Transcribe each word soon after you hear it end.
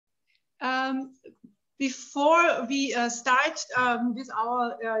Before we start with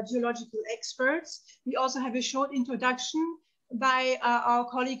our geological experts, we also have a short introduction by our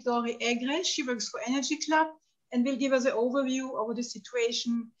colleague Dori Egre. She works for Energy Club and will give us an overview of the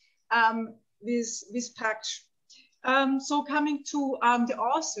situation with Paks. So coming to the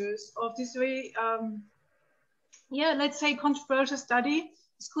authors of this very, let's say controversial study,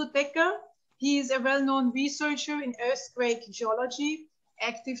 is Kurt Becker. He is a well-known researcher in earthquake geology,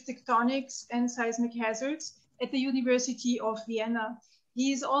 active tectonics and seismic hazards at the University of Vienna.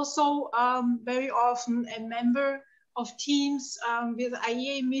 He is also very often a member of teams with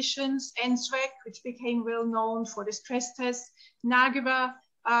IEA missions, NSWAC, which became well known for the stress test, NAGRA,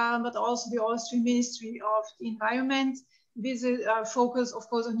 but also the Austrian Ministry of the Environment, with a focus, of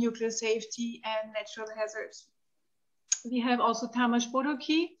course, on nuclear safety and natural hazards. We have also Tamás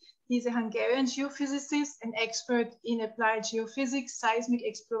Bodoky. He's a Hungarian geophysicist and expert in applied geophysics, seismic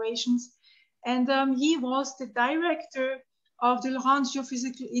explorations. And he was the director of the Lorenz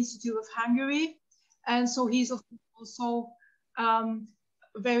Geophysical Institute of Hungary. And so he's also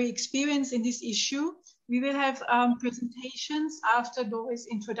very experienced in this issue. We will have presentations after Doris'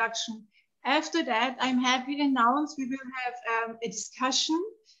 introduction. After that, I'm happy to announce we will have a discussion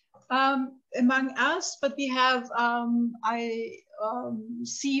among us, but we have, I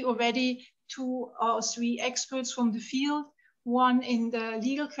see already 2 or 3 experts from the field, one in the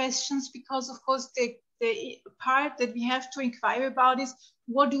legal questions, because of course the part that we have to inquire about is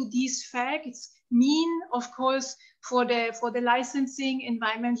what do these facts mean, of course, for the licensing,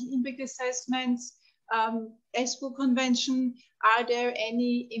 environmental impact assessments, ESPO convention, are there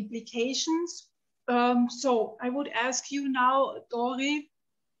any implications? So I would ask you now, Dori,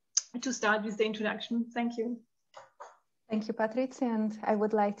 to start with the introduction. Thank you. Thank you, Patrizia, and I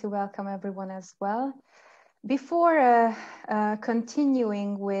would like to welcome everyone as well. Before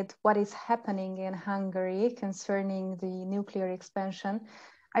continuing with what is happening in Hungary concerning the nuclear expansion,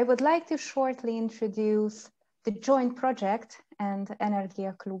 I would like to shortly introduce the joint project and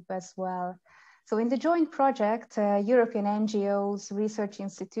Energia Club as well. So in the joint project, European NGOs, research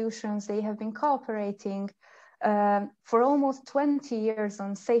institutions, they have been cooperating for almost 20 years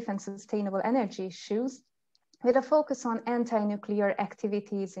on safe and sustainable energy issues, with a focus on anti-nuclear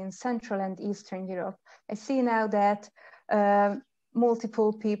activities in Central and Eastern Europe. I see now that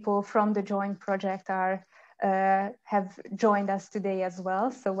multiple people from the joint project have joined us today as well,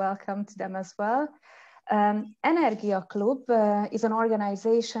 so welcome to them as well. Energia Club is an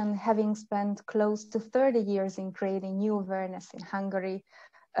organization having spent close to 30 years in creating new awareness in Hungary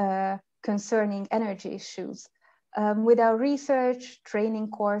concerning energy issues. With our research, training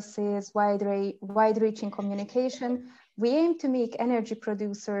courses, wide-reaching communication, we aim to make energy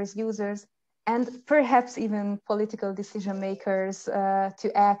producers, users, and perhaps even political decision makers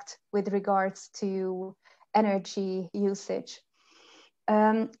to act with regards to energy usage.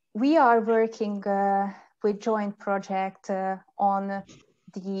 We are working with joint project on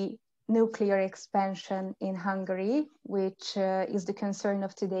the nuclear expansion in Hungary, which is the concern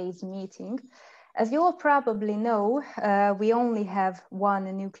of today's meeting. As you all probably know, we only have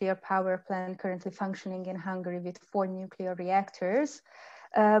 1 nuclear power plant currently functioning in Hungary with 4 nuclear reactors,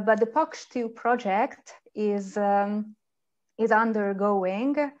 but the Paks II project is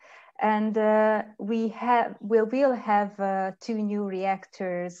undergoing, and we will have 2 new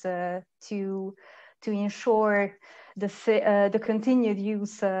reactors to ensure the continued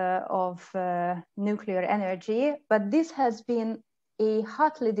use of nuclear energy. But this has been a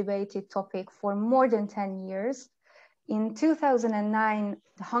hotly debated topic for more than 10 years. In 2009,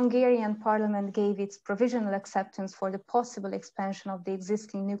 the Hungarian parliament gave its provisional acceptance for the possible expansion of the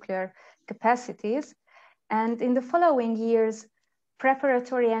existing nuclear capacities. And in the following years,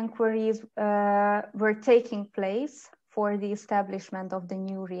 preparatory inquiries were taking place for the establishment of the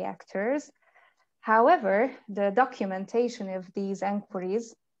new reactors. However, the documentation of these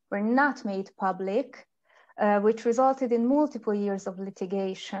inquiries were not made public, which resulted in multiple years of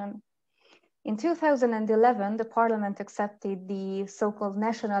litigation. In 2011, the parliament accepted the so-called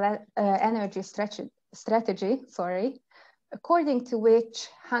National Energy Strategy, according to which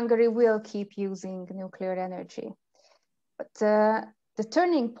Hungary will keep using nuclear energy. But the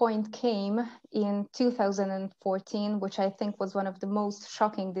turning point came in 2014, which I think was one of the most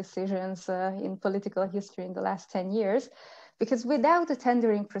shocking decisions in political history in the last 10 years, because without a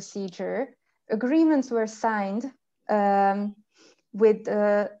tendering procedure, agreements were signed with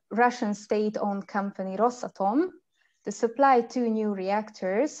Russian state-owned company Rosatom to supply 2 new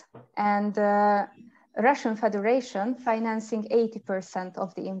reactors, and Russian Federation financing 80%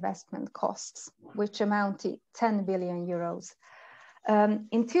 of the investment costs, which amounted 10 billion euros.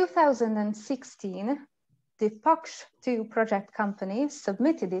 In 2016, the Paks II project company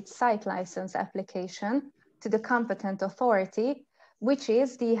submitted its site license application to the competent authority, which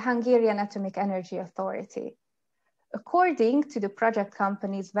is the Hungarian Atomic Energy Authority. According to the project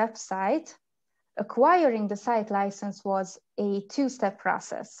company's website, acquiring the site license was a two-step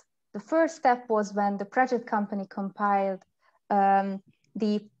process. The first step was when the project company compiled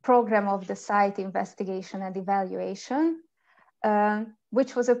the program of the site investigation and evaluation,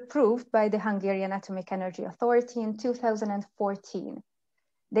 which was approved by the Hungarian Atomic Energy Authority in 2014.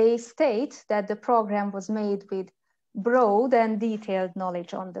 They state that the program was made with broad and detailed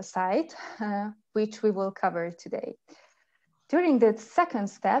knowledge on the site, which we will cover today. During the second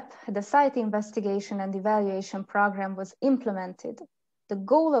step, the site investigation and evaluation program was implemented. The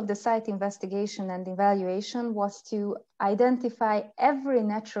goal of the site investigation and evaluation was to identify every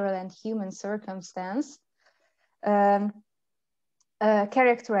natural and human circumstance,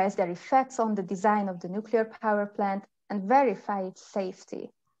 characterize their effects on the design of the nuclear power plant, and verify its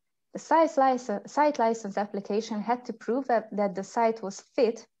safety. The site license application had to prove that the site was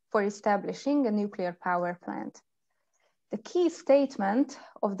fit for establishing a nuclear power plant. The key statement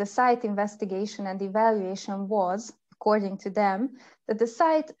of the site investigation and evaluation was, according to them, that the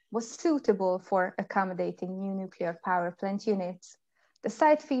site was suitable for accommodating new nuclear power plant units. The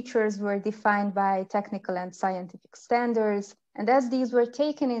site features were defined by technical and scientific standards, and as these were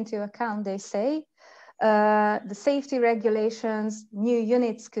taken into account, they say, the safety regulations, new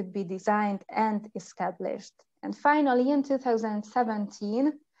units could be designed and established. And finally, in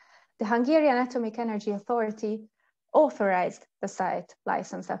 2017, the Hungarian Atomic Energy Authority authorized the site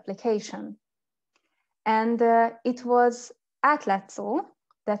license application. And it was Létesítésére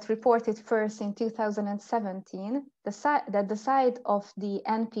that reported first in 2017 that the site of the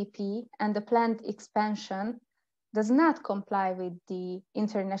NPP and the planned expansion does not comply with the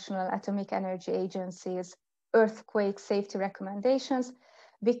International Atomic Energy Agency's earthquake safety recommendations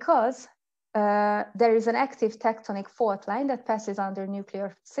because there is an active tectonic fault line that passes under nuclear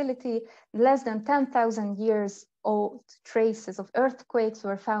facility. Less than 10,000 years old traces of earthquakes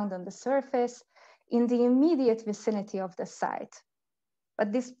were found on the surface in the immediate vicinity of the site.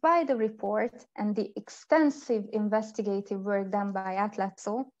 But despite the report and the extensive investigative work done by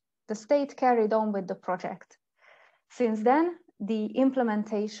Létesítésére, the state carried on with the project. Since then, the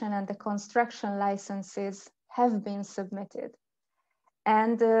implementation and the construction licenses have been submitted.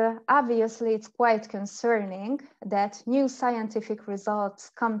 And obviously, it's quite concerning that new scientific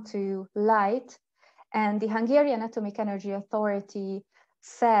results come to light, and the Hungarian Atomic Energy Authority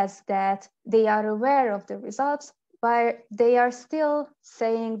says that they are aware of the results, but they are still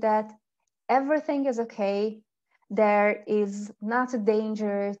saying that everything is okay, there is not a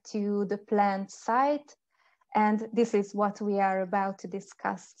danger to the plant site, and this is what we are about to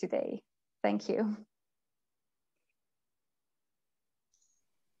discuss today. Thank you.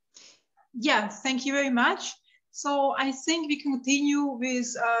 Yeah, thank you very much. So I think we continue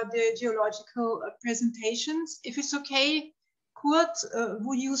with the geological presentations. If it's okay, Kurt,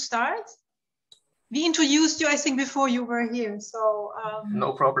 would you start? We introduced you, I think, before you were here. So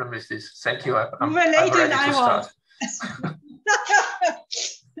no problem with this. Thank you. You were later than I was.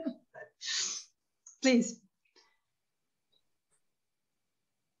 Please.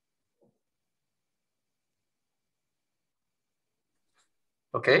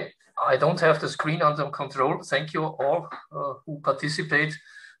 Okay, I don't have the screen under control. Thank you all who participate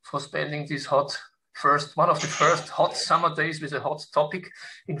for spending this one of the first hot summer days with a hot topic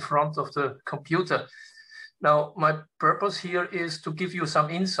in front of the computer. Now, my purpose here is to give you some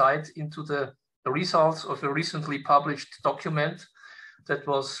insight into the results of a recently published document that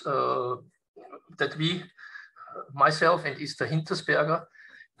was myself and Esther Hintersberger,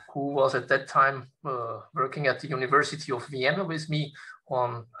 who was at that time working at the University of Vienna with me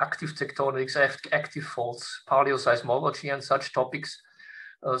on active tectonics, active faults, paleoseismology, and such topics.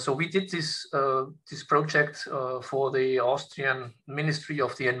 So we did this project for the Austrian Ministry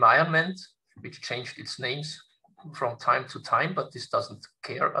of the Environment, which changed its names from time to time, but this doesn't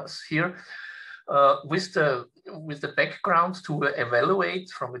care us here. With the background to evaluate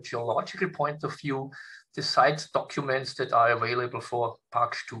from a geological point of view the site documents that are available for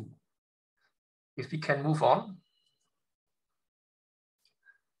Paks II. If we can move on.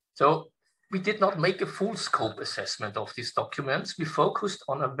 So we did not make a full scope assessment of these documents. We focused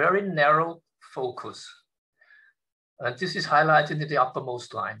on a very narrow focus. And this is highlighted in the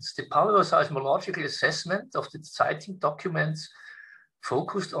uppermost lines. The paleoseismological assessment of the siting documents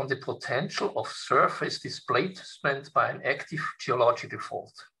focused on the potential of surface displacement by an active geological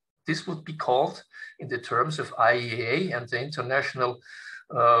fault. This would be called, in the terms of IAEA and the international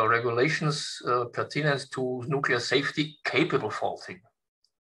regulations pertinent to nuclear safety, capable faulting.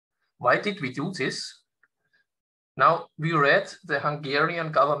 Why did we do this? Now, we read the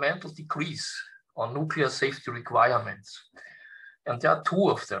Hungarian governmental decrees on nuclear safety requirements, and there are two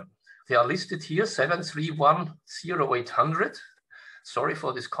of them. They are listed here, 7310800. Sorry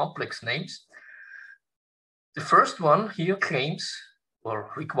for these complex names. The first one here claims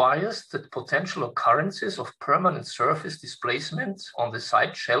or requires that potential occurrences of permanent surface displacement on the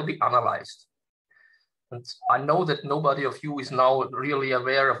site shall be analyzed. And I know that nobody of you is now really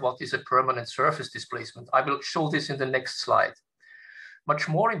aware of what is a permanent surface displacement. I will show this in the next slide. Much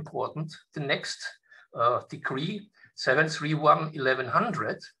more important, the next decree,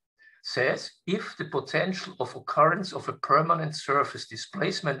 7311100, says if the potential of occurrence of a permanent surface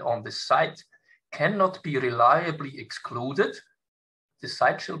displacement on the site cannot be reliably excluded, the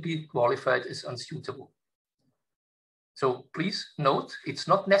site shall be qualified as unsuitable. So please note, it's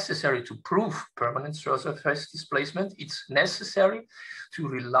not necessary to prove permanent surface displacement. It's necessary to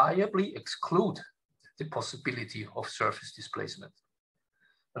reliably exclude the possibility of surface displacement.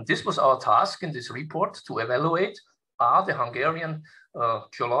 And this was our task in this report, to evaluate, are the Hungarian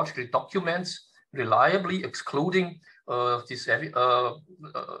geological documents reliably excluding this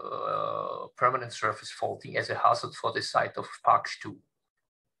permanent surface faulting as a hazard for the site of Paks II.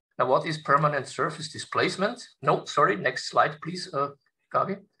 Now, what is permanent surface displacement? No, sorry, next slide, please,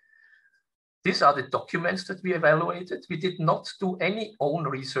 Gabi. These are the documents that we evaluated. We did not do any own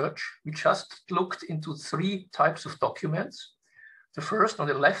research. We just looked into three types of documents. The first, on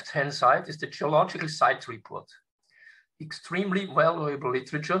the left-hand side, is the geological site report. Extremely valuable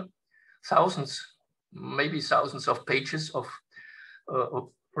literature, thousands, maybe thousands of pages of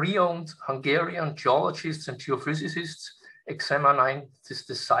renowned Hungarian geologists and geophysicists examining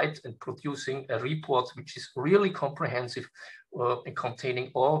the site and producing a report which is really comprehensive and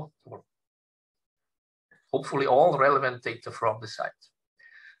containing all, or hopefully all, relevant data from the site.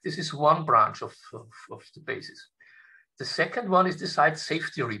 This is one branch of the basis. The second one is the site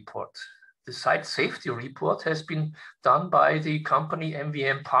safety report. The site safety report has been done by the company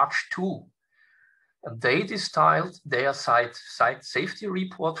MVM Paks II, and they distilled their site safety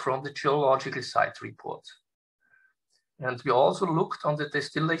report from the geological site report. And we also looked on the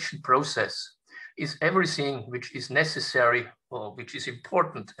distillation process. Is everything which is necessary or which is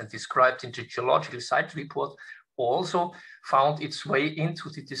important and described in the geological site report also found its way into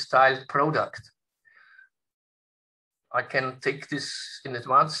the distilled product? I can take this in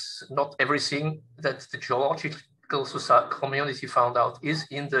advance. Not everything that the geological community found out is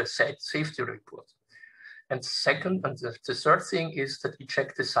in the site safety report. And second, and the third thing is that we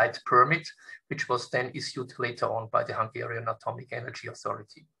checked the site permit, which was then issued later on by the Hungarian Atomic Energy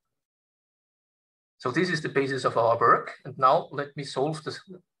Authority. So this is the basis of our work. And now let me solve this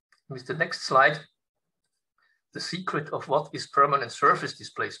with the next slide, the secret of what is permanent surface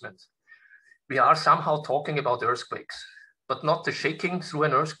displacement. We are somehow talking about earthquakes, but not the shaking through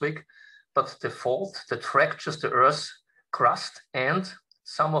an earthquake, but the fault that fractures the Earth's crust, and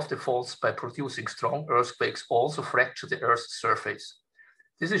some of the faults by producing strong earthquakes also fracture the Earth's surface.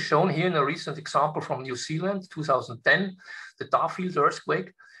 This is shown here in a recent example from New Zealand, 2010, the Darfield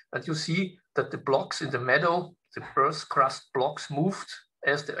earthquake. And you see that the blocks in the meadow, the Earth's crust blocks, moved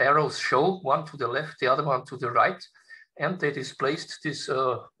as the arrows show, one to the left, the other one to the right. And they displaced this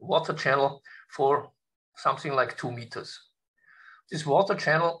water channel for something like 2 meters. This water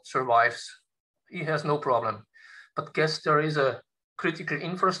channel survives. He has no problem. But guess there is a critical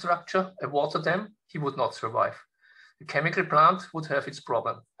infrastructure, a water dam, he would not survive. A chemical plant would have its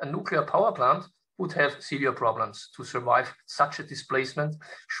problem. A nuclear power plant would have severe problems to survive such a displacement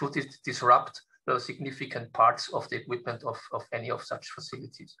should it disrupt the significant parts of the equipment of any of such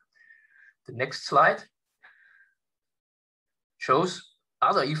facilities. The next slide shows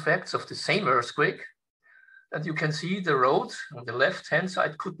other effects of the same earthquake. And you can see the road on the left-hand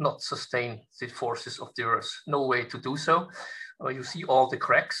side could not sustain the forces of the Earth. No way to do so. You see all the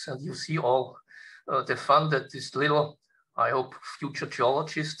cracks, and you see all the fun that this little, I hope, future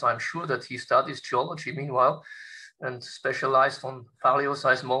geologist, I'm sure that he studies geology meanwhile, and specialized on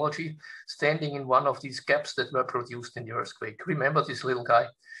paleoseismology, standing in one of these gaps that were produced in the earthquake. Remember this little guy?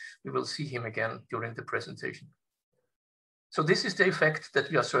 We will see him again during the presentation. So this is the effect that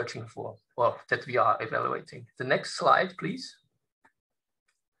we are searching for, or that we are evaluating. The next slide, please,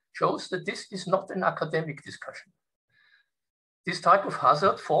 shows that this is not an academic discussion. This type of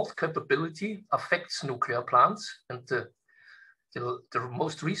hazard, fault capability, affects nuclear plants. And the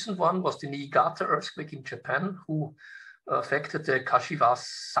most recent one was the Niigata earthquake in Japan, who affected the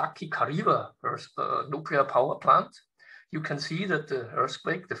Kashiwazaki Kariwa nuclear power plant. You can see that the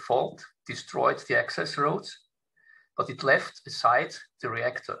earthquake, the fault, destroyed the access roads, but it left aside the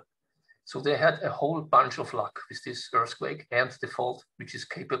reactor. So they had a whole bunch of luck with this earthquake and the fault, which is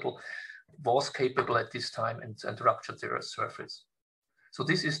capable, was capable at this time and ruptured the Earth's surface. So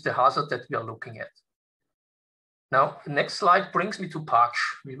this is the hazard that we are looking at. Now, the next slide brings me to Paks.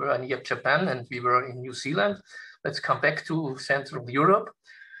 We were near Japan and we were in New Zealand. Let's come back to Central Europe.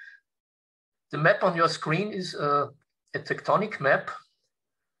 The map on your screen is a tectonic map.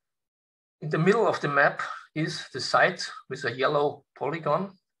 In the middle of the map is the site with a yellow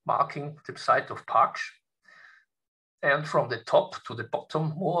polygon marking the site of Paks. And from the top to the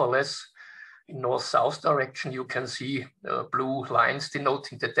bottom, more or less in north-south direction, you can see blue lines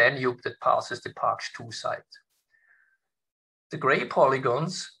denoting the Danube that passes the Paks II site. The gray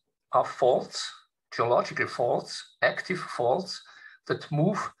polygons are faults, geological faults, active faults that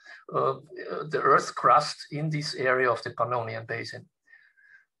move the earth crust in this area of the Pannonian Basin.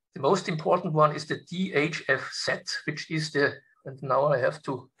 The most important one is the DHFZ, which is the, and now I have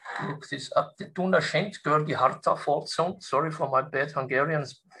to look this up, the Dunaszent-Görgi-Harta fault zone. Sorry for my bad Hungarian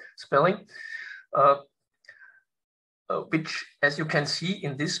spelling, which, as you can see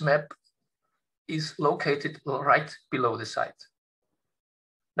in this map, is located right below the site.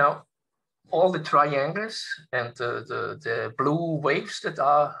 Now, all the triangles and the blue waves that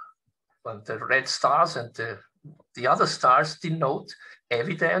are, and the red stars and the other stars denote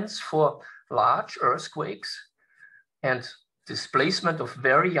evidence for large earthquakes and displacement of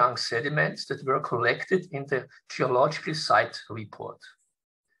very young sediments that were collected in the geological site report.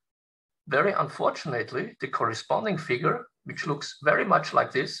 Very unfortunately, the corresponding figure, which looks very much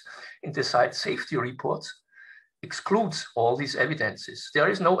like this in the site safety reports, excludes all these evidences. There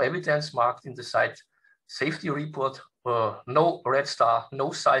is no evidence marked in the site safety report, no red star,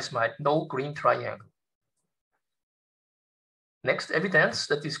 no seismite, no green triangle. Next evidence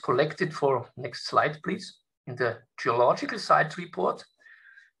that is collected for, next slide please, in the geological site report.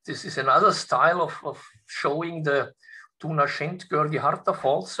 This is another style of showing the Dunaszent-Görgi-Harta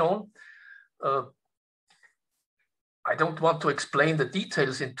fault zone. I don't want to explain the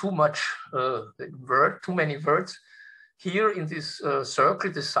details in too many words. Here in this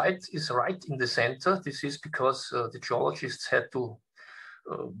circle, the site is right in the center. This is because the geologists had to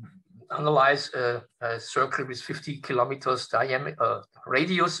analyze a circle with 50 kilometers diameter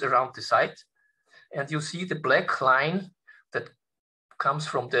radius around the site. And you see the black line that comes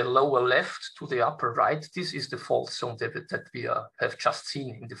from the lower left to the upper right. This is the fault zone that we have just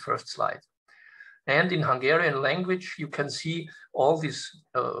seen in the first slide. And in Hungarian language, you can see all these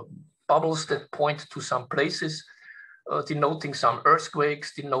bubbles that point to some places, denoting some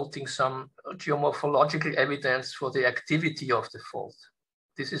earthquakes, denoting some geomorphological evidence for the activity of the fault.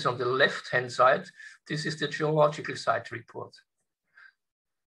 This is on the left-hand side. This is the geological site report.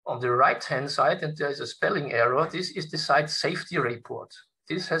 On the right-hand side, and there is a spelling error, this is the site safety report.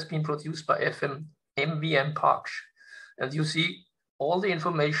 This has been produced by MVM Paks. And you see all the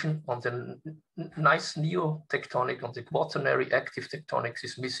information on the nice neotectonic, on the quaternary active tectonics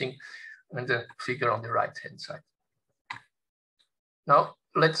is missing, and the figure on the right-hand side. Now,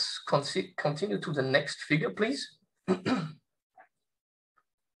 let's continue to the next figure, please.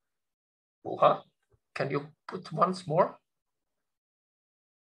 Oha, can you put once more?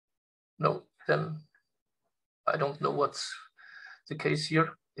 No, then I don't know what's the case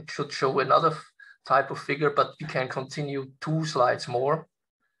here. It should show another type of figure, but we can continue 2 slides more.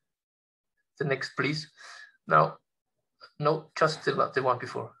 The next, please. Now, no, just the one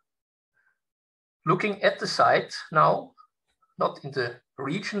before. Looking at the site now, not in the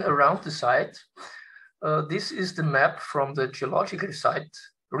region around the site, this is the map from the geological site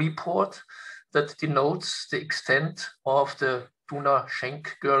report that denotes the extent of the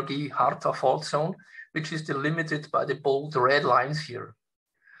Dunaszent-Görgi-Harta fault zone, which is delimited by the bold red lines here.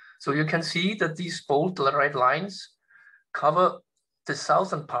 So you can see that these bold red lines cover the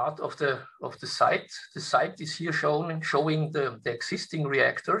southern part of the site. The site is here showing the existing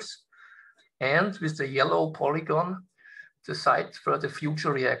reactors, and with the yellow polygon, the site where the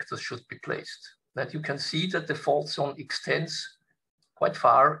future reactors should be placed. And you can see that the fault zone extends quite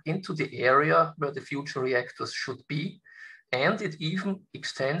far into the area where the future reactors should be, and it even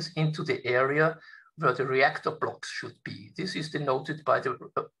extends into the area where the reactor blocks should be. This is denoted by the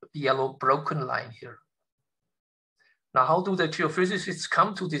yellow broken line here. Now, how do the geophysicists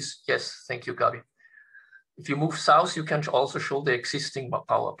come to this? Yes, thank you, Gabi. If you move south, you can also show the existing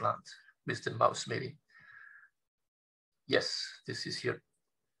power plant with the mouse, maybe. Yes, this is here.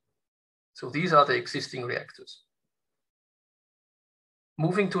 So these are the existing reactors.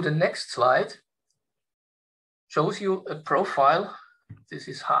 moving to the next slide, shows you a profile. This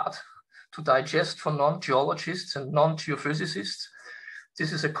is hard to digest for non-geologists and non-geophysicists.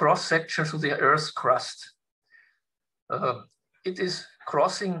 This is a cross-section through the Earth's crust. It is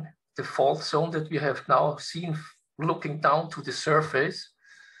crossing the fault zone that we have now seen looking down to the surface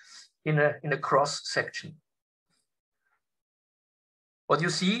in a cross-section. What you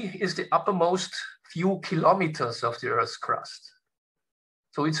see is the uppermost few kilometers of the Earth's crust.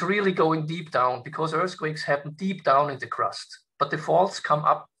 So it's really going deep down because earthquakes happen deep down in the crust, but the faults come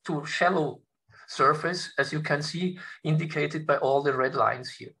up to a shallow surface, as you can see, indicated by all the red lines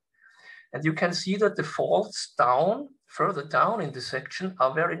here. And you can see that the faults down, further down in the section,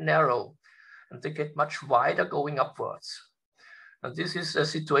 are very narrow, and they get much wider going upwards. And this is a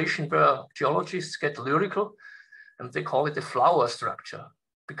situation where geologists get lyrical, and they call it a flower structure,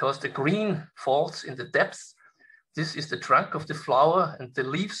 because the green faults in the depth, this is the trunk of the flower, and the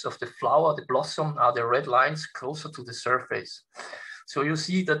leaves of the flower, the blossom, are the red lines closer to the surface. So you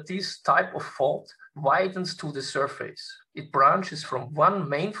see that this type of fault widens to the surface. It branches from one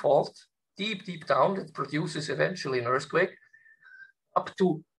main fault, deep, deep down, that produces eventually an earthquake, up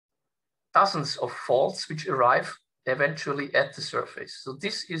to dozens of faults which arrive eventually at the surface. So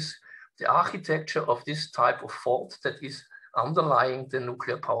this is the architecture of this type of fault that is underlying the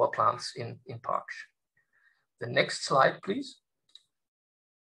nuclear power plants in Paks. The next slide, please.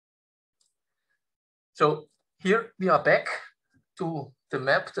 So here we are back to the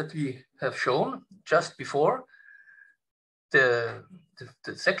map that we have shown just before. The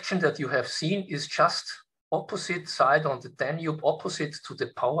section that you have seen is just opposite side on the Danube, opposite to the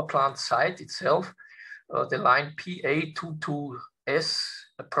power plant site itself. The line PA22S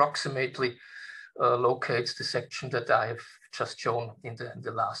approximately locates the section that I have just shown in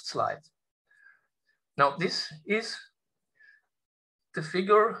the last slide. Now, this is the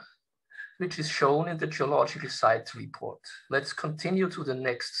figure which is shown in the geological site report. Let's continue to the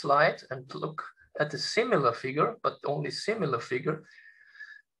next slide and look at a similar figure, but only similar figure,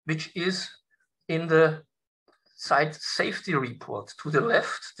 which is in the site safety report. To the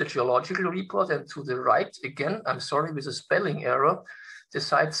left, the geological report, and to the right, again, I'm sorry, with a spelling error, the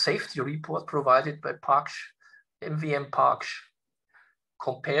site safety report provided by Paks, MVM Paks.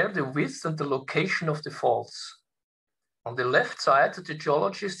 Compare the width and the location of the faults. On the left side, the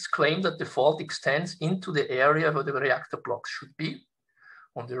geologists claim that the fault extends into the area where the reactor blocks should be.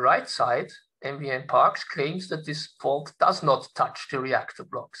 On the right side, MVM Paks claims that this fault does not touch the reactor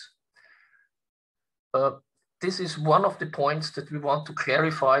blocks. This is one of the points that we want to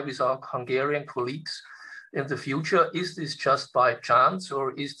clarify with our Hungarian colleagues in the future. Is this just by chance,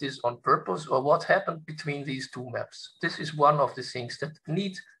 or is this on purpose, or what happened between these two maps? This is one of the things that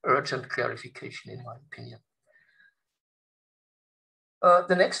need urgent clarification, in my opinion.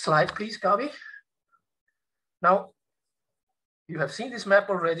 The next slide, please, Gabi. Now, you have seen this map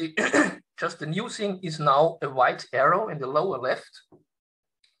already. Just the new thing is now a white arrow in the lower left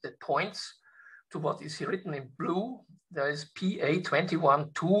that points to what is written in blue. There is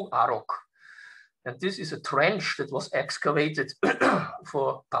PA21-2 Arok. And this is a trench that was excavated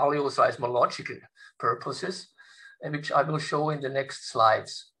for paleoseismological purposes, and which I will show in the next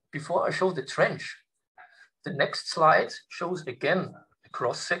slides. Before I show the trench, the next slide shows again a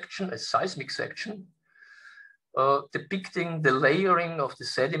cross-section, a seismic section, depicting the layering of the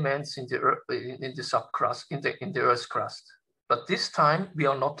sediments in the subcrust, in the Earth's crust. But this time we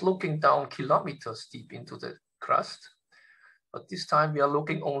are not looking down kilometers deep into the crust, but this time we are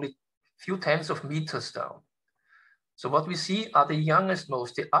looking only few tens of meters down. So what we see are the youngest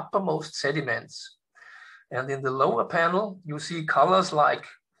most, the uppermost sediments. And in the lower panel, you see colors like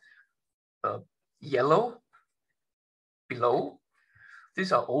yellow below.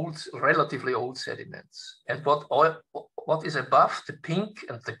 These are old, relatively old sediments. And what is above, the pink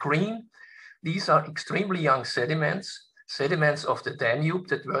and the green, these are extremely young sediments, sediments of the Danube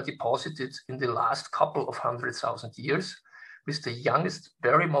that were deposited in the last couple of 100,000 years, with the youngest,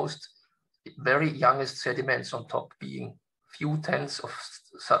 very youngest sediments on top being few tens of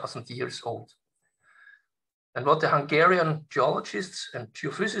thousand years old. And what the Hungarian geologists and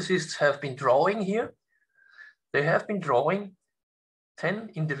geophysicists have been drawing here, they have been drawing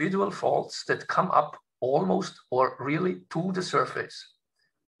 10 individual faults that come up almost or really to the surface,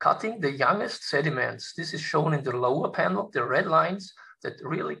 cutting the youngest sediments. This is shown in the lower panel, the red lines that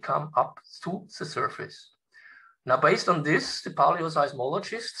really come up to the surface. Now, based on this, the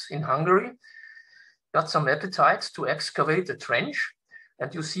paleoseismologists in Hungary got some appetite to excavate a trench.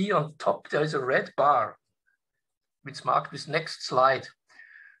 And you see on top, there is a red bar, which is marked with next slide.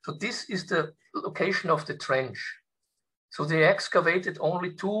 So this is the location of the trench. So they excavated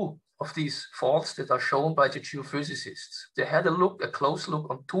only 2 of these faults that are shown by the geophysicists. They had a close look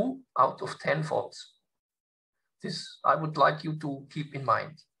on 2 out of 10 faults. This I would like you to keep in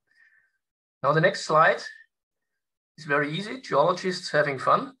mind. Now the next slide is very easy. Geologists having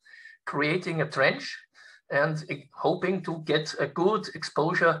fun, creating a trench and hoping to get a good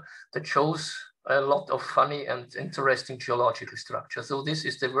exposure that shows a lot of funny and interesting geological structure. So this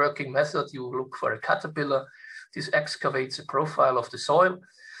is the working method. You look for a caterpillar. This excavates a profile of the soil.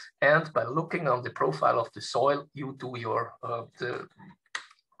 And by looking on the profile of the soil, you do your the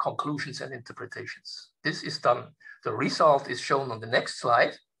conclusions and interpretations. This is done. The result is shown on the next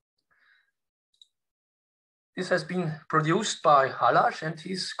slide. This has been produced by Halas and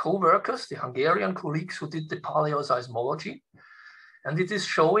his co-workers, the Hungarian colleagues who did the paleoseismology. And it is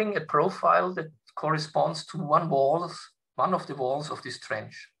showing a profile that corresponds to one of the walls of this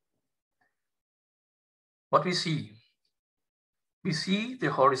trench. What we see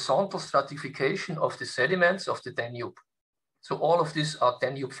the horizontal stratification of the sediments of the Danube. So all of these are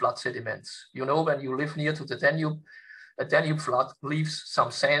Danube flood sediments. You know, when you live near to the Danube, a Danube flood leaves some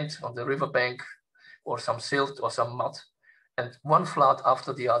sand on the riverbank or some silt or some mud, and one flood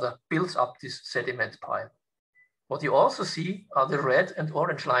after the other builds up this sediment pile. What you also see are the red and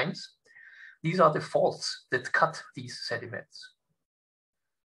orange lines. These are the faults that cut these sediments.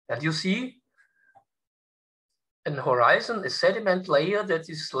 And you see in the horizon a sediment layer that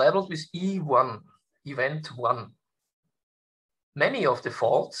is labeled with E1, event 1. Many of the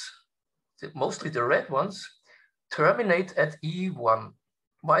faults, mostly the red ones, terminate at E1.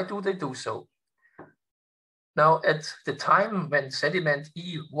 Why do they do so? Now, at the time when sediment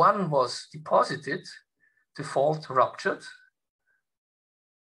E1 was deposited, the fault ruptured,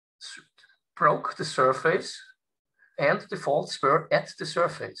 broke the surface, and the faults were at the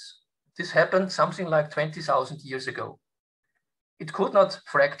surface. This happened something like 20,000 years ago. It could not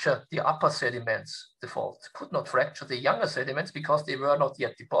fracture the upper sediments, the fault could not fracture the younger sediments because they were not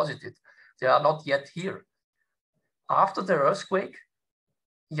yet deposited. They are not yet here. After the earthquake,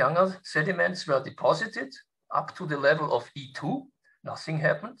 younger sediments were deposited up to the level of E2, nothing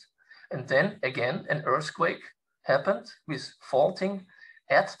happened. And then again, an earthquake happened with faulting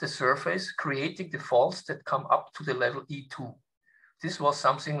at the surface, creating the faults that come up to the level E2. This was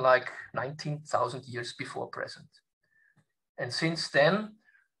something like 19,000 years before present. And since then,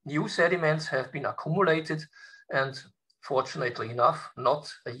 new sediments have been accumulated, and fortunately enough,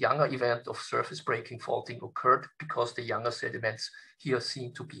 not a younger event of surface breaking faulting occurred because the younger sediments here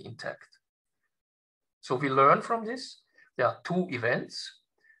seem to be intact. So we learn from this. There are 2 events,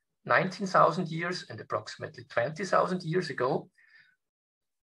 19,000 years and approximately 20,000 years ago,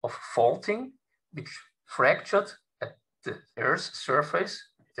 of faulting, which fractured at the Earth's surface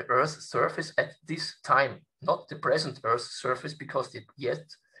at this time, not the present Earth's surface, because the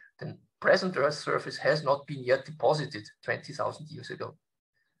present Earth's surface has not been yet deposited 20,000 years ago.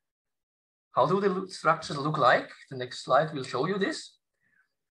 How do the structures look like? The next slide will show you this.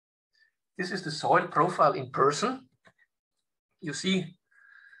 This is the soil profile in person. You see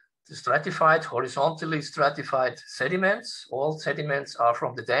the stratified, horizontally stratified sediments. All sediments are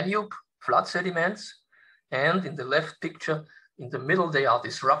from the Danube, flood sediments. And in the left picture, in the middle, they are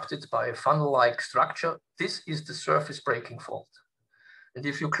disrupted by a funnel-like structure. This is the surface breaking fault. And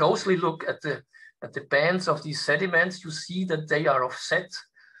if you closely look at the bands of these sediments, you see that they are offset.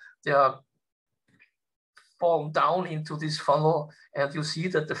 They are fallen down into this funnel, and you see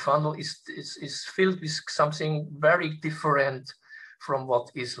that the funnel is filled with something very different from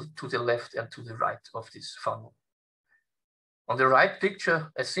what is to the left and to the right of this funnel. On the right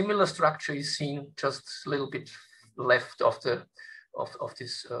picture, a similar structure is seen just a little bit left of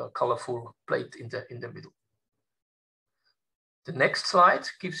this colorful plate in the middle. The next slide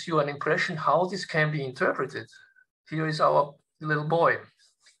gives you an impression how this can be interpreted. Here is our little boy,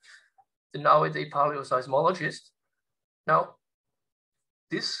 the nowadays paleoseismologist. Now,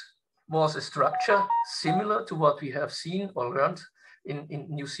 this was a structure similar to what we have seen or learned in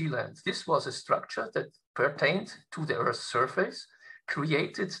New Zealand. This was a structure that pertained to the Earth's surface,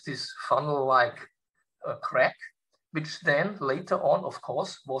 created this funnel-like crack, which then later on, of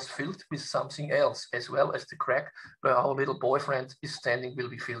course, was filled with something else, as well as the crack where our little boyfriend is standing will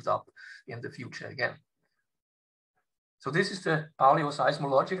be filled up in the future again. So this is the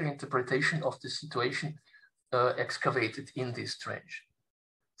paleoseismological interpretation of the situation excavated in this trench.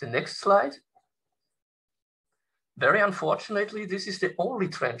 The next slide. Very unfortunately, this is the only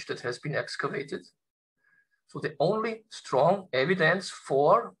trench that has been excavated. So the only strong evidence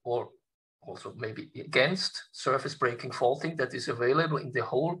for, or also maybe against, surface breaking faulting that is available in the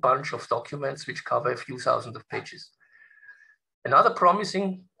whole bunch of documents which cover a few thousand of pages. Another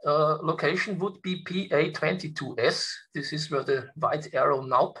promising location would be PA22S. This is where the white arrow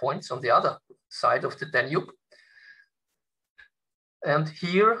now points, on the other side of the Danube. And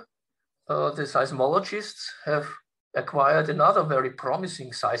here the seismologists have acquired another very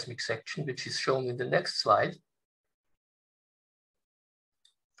promising seismic section, which is shown in the next slide.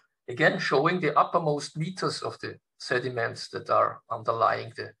 Again, showing the uppermost meters of the sediments that are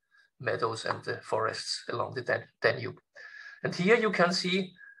underlying the meadows and the forests along the Danube. And here you can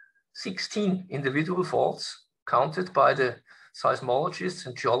see 16 individual faults counted by the seismologists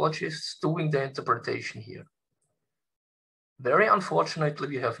and geologists doing the interpretation here. Very unfortunately,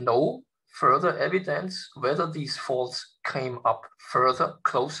 we have no further evidence whether these faults came up further,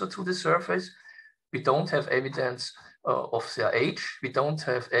 closer to the surface. We don't have evidence of their age. We don't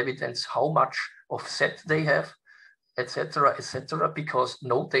have evidence how much offset they have, etc., because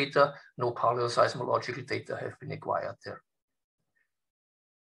no data, no paleoseismological data have been acquired there.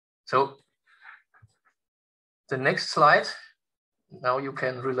 So the next slide, now you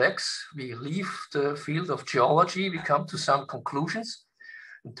can relax. We leave the field of geology, we come to some conclusions.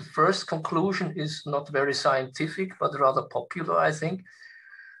 And the first conclusion is not very scientific, but rather popular, I think.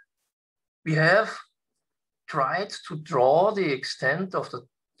 We have tried to draw the extent of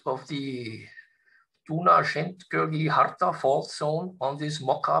the Duna-Szentgörgyi-Harta fault zone on this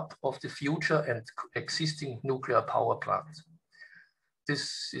mock-up of the future and existing nuclear power plant.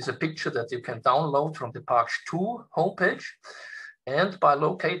 This is a picture that you can download from the Paks II homepage. And by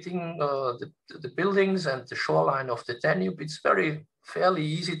locating the buildings and the shoreline of the Danube, it's fairly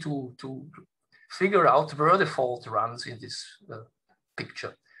easy to figure out where the fault runs in this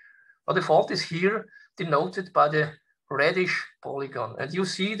picture. But the fault is here denoted by the reddish polygon. And you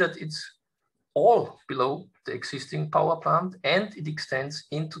see that it's all below the existing power plant and it extends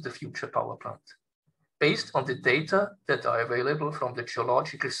into the future power plant, based on the data that are available from the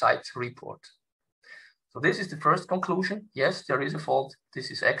geological site report. So this is the first conclusion. Yes, there is a fault.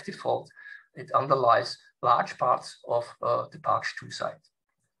 This is active fault. It underlies large parts of the Paks II site.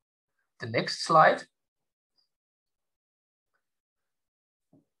 The next slide.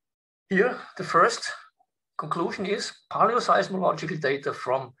 Here, the first conclusion is paleoseismological data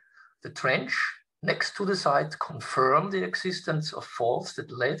from the trench next to the site confirm the existence of faults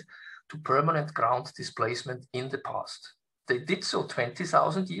that led to permanent ground displacement in the past. They did so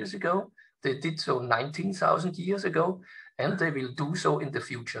 20,000 years ago. They did so 19,000 years ago, and they will do so in the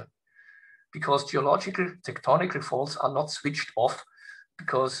future. Because geological tectonic faults are not switched off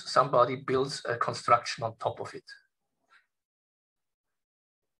because somebody builds a construction on top of it.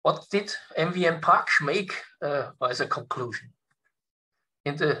 What did MVM Paks make as a conclusion?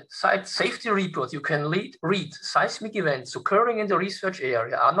 In the site safety report, you can read seismic events occurring in the research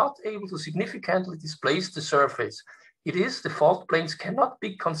area are not able to significantly displace the surface. It is the fault planes cannot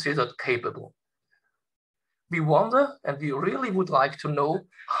be considered capable. We wonder, and we really would like to know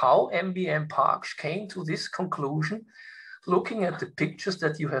how MVM Paks came to this conclusion, looking at the pictures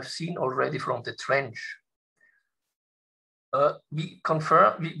that you have seen already from the trench. We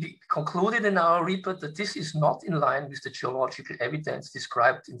concluded in our report that this is not in line with the geological evidence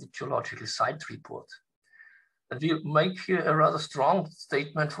described in the geological site report. And we make here a rather strong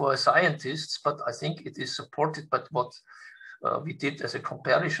statement for scientists, but I think it is supported by what we did as a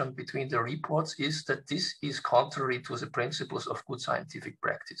comparison between the reports is that this is contrary to the principles of good scientific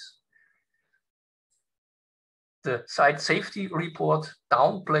practice. The site safety report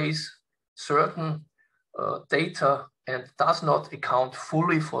downplays certain data and does not account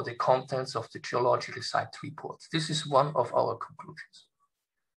fully for the contents of the geological site report. This is one of our conclusions.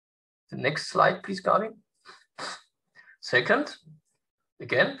 The next slide, please, Gavin. Second,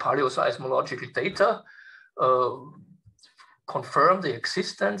 again, paleoseismological data confirm the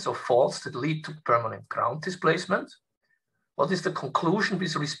existence of faults that lead to permanent ground displacement. What is the conclusion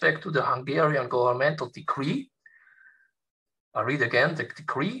with respect to the Hungarian governmental decree? I read again the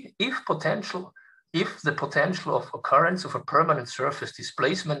decree. If the potential of occurrence of a permanent surface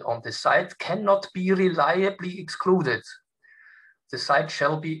displacement on the site cannot be reliably excluded, the site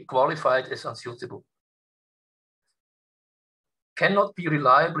shall be qualified as unsuitable. Cannot be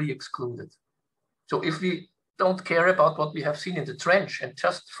reliably excluded. So if we don't care about what we have seen in the trench and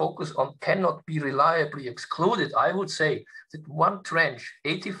just focus on cannot be reliably excluded, I would say that one trench,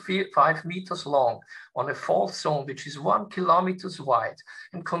 85 meters long, on a fault zone which is 1 kilometer wide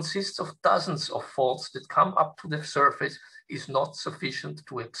and consists of dozens of faults that come up to the surface is not sufficient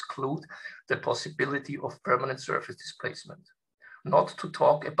to exclude the possibility of permanent surface displacement. Not to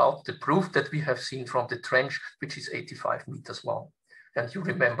talk about the proof that we have seen from the trench, which is 85 meters long. And you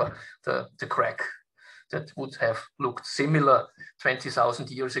remember the crack that would have looked similar 20,000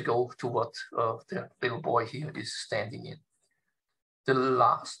 years ago to what the little boy here is standing in. The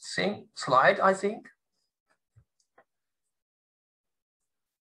last slide, I think.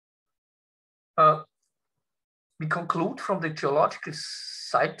 We conclude from the geological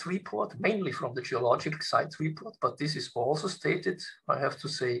site report, mainly from the geological site report, but this is also stated, I have to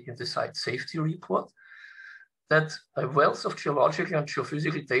say, in the site safety report, that a wealth of geological and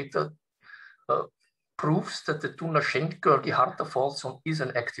geophysical data proves that the Dunajec-Görgi-Harta fault zone is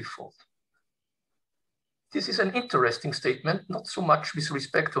an active fault. This is an interesting statement, not so much with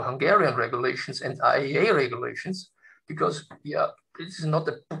respect to Hungarian regulations and IAEA regulations, because yeah, this is not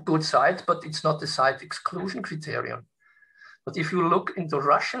a good site, but it's not the site exclusion criterion. But if you look into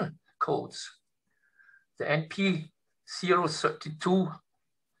Russian codes, the NP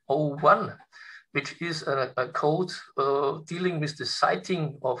 03201, which is a code dealing with the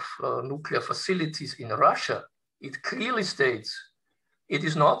siting of nuclear facilities in Russia, it clearly states it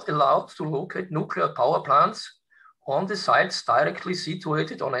is not allowed to locate nuclear power plants on the sites directly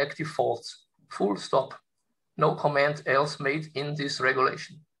situated on active faults. Full stop. No comment else made in this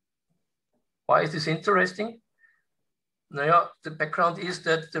regulation. Why is this interesting? Now, the background is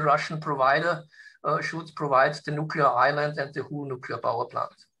that the Russian provider should provide the nuclear island and the whole nuclear power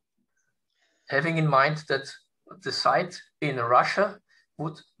plant, having in mind that the site in Russia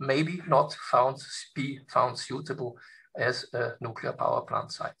would maybe not be found suitable as a nuclear power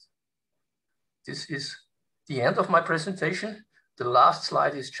plant site. This is the end of my presentation. The last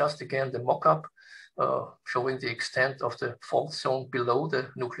slide is just again the mock-up showing the extent of the fault zone below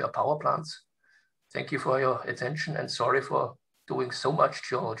the nuclear power plants. Thank you for your attention and sorry for doing so much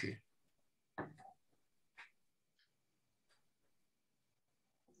geology.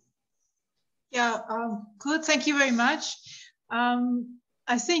 Yeah, good. Thank you very much.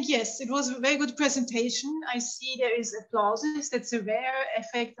 I think, yes, it was a very good presentation. I see there is applauses. That's a rare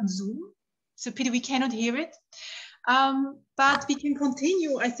effect on Zoom. It's a pity we cannot hear it. But we can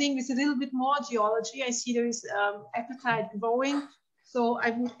continue, I think, with a little bit more geology. I see there is appetite growing. So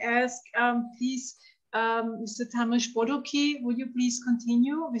I would ask, please, Mr. Tamás Bodoky, would you please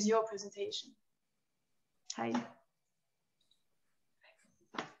continue with your presentation? Hi.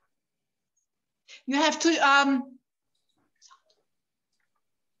 You have to...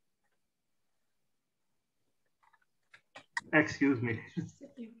 Excuse me.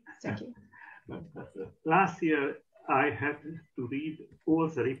 Thank you. Last year, I had to read all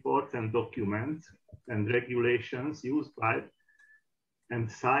the reports and documents and regulations used by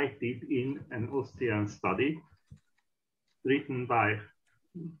and cited in an Austrian study written by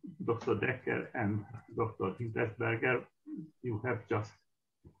Dr. Decker and Dr. Hintersberger. You have just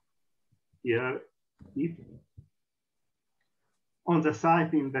here it. On the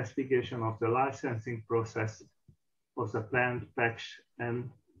site investigation of the licensing process of the planned Paks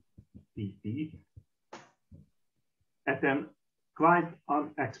NPT at an quite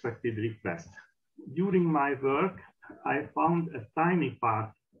unexpected request. During my work, I found a tiny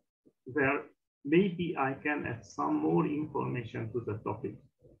part where maybe I can add some more information to the topic.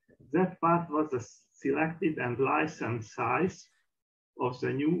 That part was the selected and licensed size of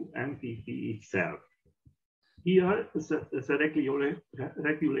the new NPT itself. Here, the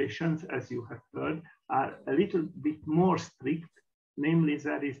regulations, as you have heard, are a little bit more strict. Namely,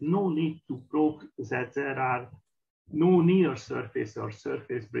 there is no need to prove that there are no near surface or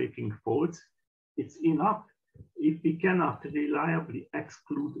surface breaking faults. It's enough if we cannot reliably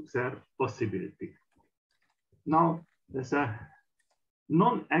exclude their possibility. Now, there's a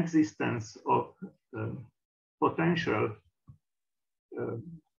non-existence of potential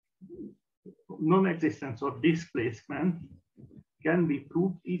non-existence of displacement can be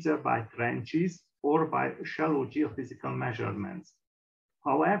proved either by trenches or by shallow geophysical measurements.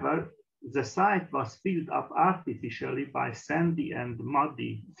 However, the site was filled up artificially by sandy and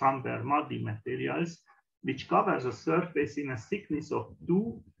muddy, somewhere muddy materials, which covers the surface in a thickness of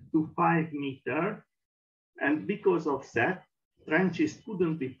 2 to 5 meters. And because of that, trenches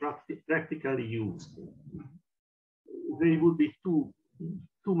couldn't be practically used. They would be too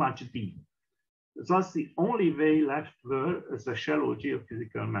much deep. Thus, the only way left were the shallow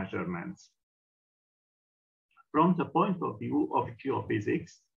geophysical measurements. From the point of view of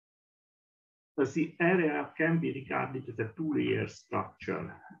geophysics, the area can be regarded as a two-layer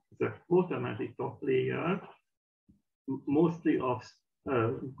structure. The bottom and the top layer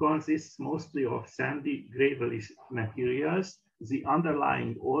consists mostly of sandy, gravelly materials. The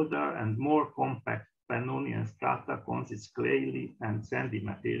underlying older and more compact Pannonian strata consists clayey and sandy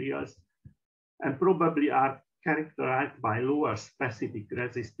materials, and probably are characterized by lower specific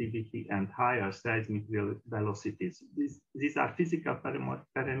resistivity and higher seismic velocities. These are physical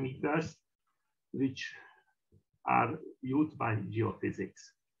parameters which are used by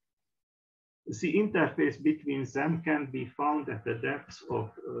geophysics. The interface between them can be found at a depth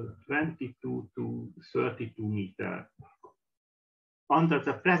of 22 to 32 meters under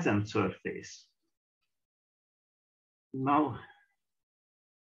the present surface. Now,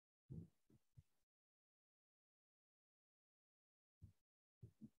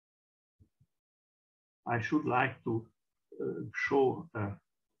 I should like to show a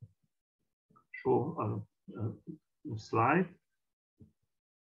slide.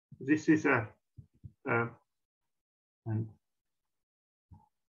 This is and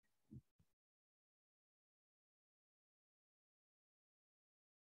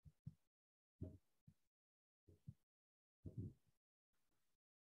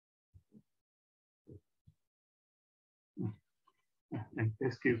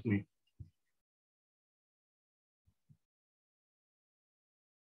excuse me.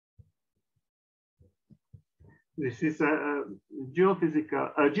 This is a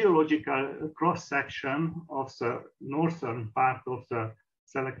geological cross-section of the northern part of the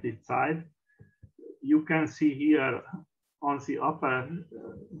selected site. You can see here on the upper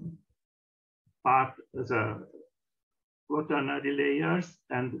part the quaternary layers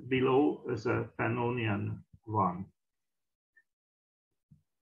and below the Pannonian one.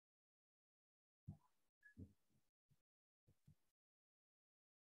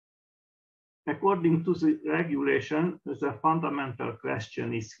 According to the regulation, the fundamental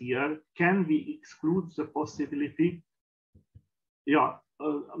question is here, can we exclude the possibility? Yeah,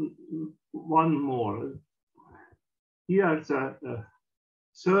 one more. Here the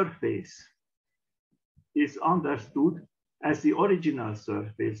surface is understood as the original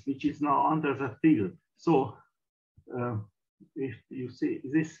surface, which is now under the field. So if you see,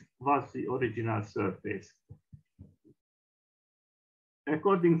 this was the original surface.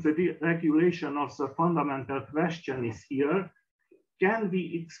 According to the regulation of the fundamental question is here, can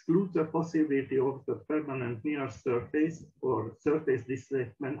we exclude the possibility of the permanent near surface or surface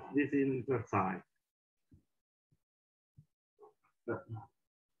displacement within the site?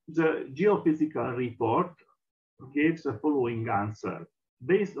 The geophysical report gives the following answer.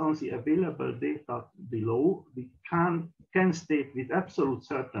 Based on the available data below, we can state with absolute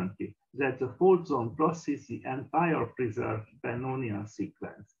certainty that the fault zone crosses the entire preserved Pannonian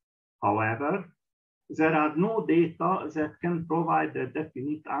sequence. However, there are no data that can provide a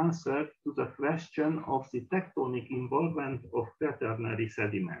definite answer to the question of the tectonic involvement of quaternary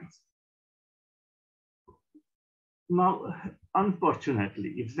sediments. Now,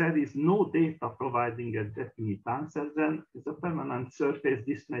 unfortunately, if there is no data providing a definite answer, then the permanent surface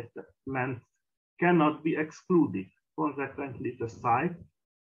displacement cannot be excluded. Consequently, the site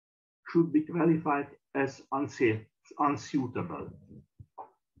should be qualified as unsafe, unsuitable.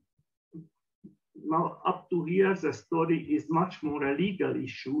 Now, up to here, the story is much more a legal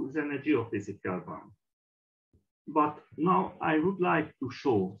issue than a geophysical one. But now I would like to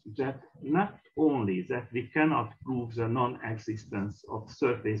show that not only that we cannot prove the non-existence of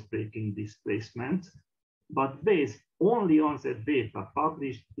surface breaking displacements, but based only on the data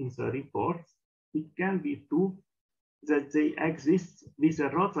published in the reports, it can be proved that they exist with a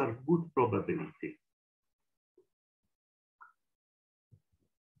rather good probability.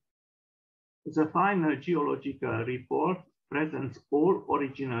 The final geological report presents all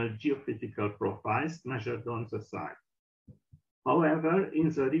original geophysical profiles measured on the site. However, in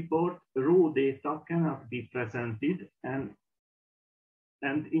the report, raw data cannot be presented, and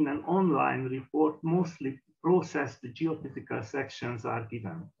in an online report, mostly processed geophysical sections are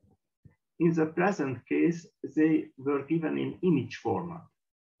given. In the present case, they were given in image format.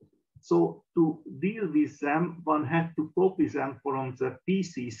 So to deal with them, one had to copy them from the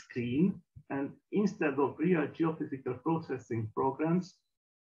PC screen, and instead of real geophysical processing programs,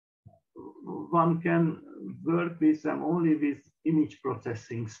 one can work with them only with image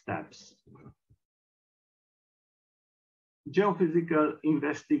processing steps. Geophysical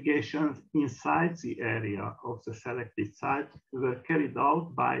investigations inside the area of the selected site were carried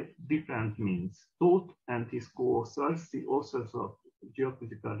out by different means. Todt and his co-authors, the authors of the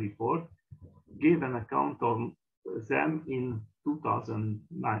geophysical report, gave an account of them in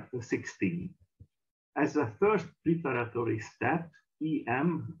 2016. As a first preparatory step,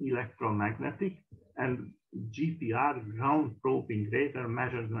 EM, electromagnetic, and GPR, ground probing radar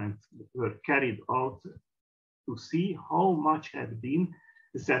measurements were carried out to see how much had been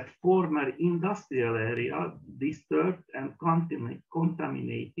that former industrial area disturbed and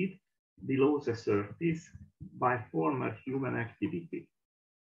contaminated below the surface by former human activity.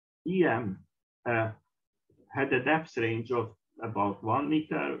 EM had a depth range of about 1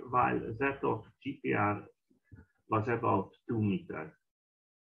 meter, while that of GPR was about 2 meters.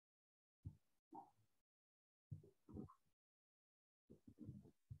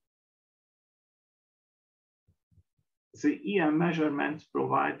 The EM measurements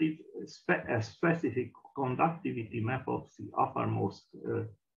provided a specific conductivity map of the uppermost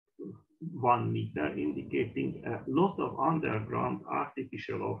 1 meter, indicating a lot of underground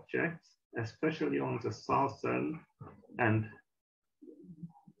artificial objects, especially on the southern and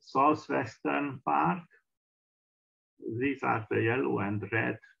southwestern part. These are the yellow and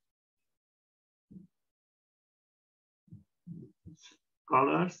red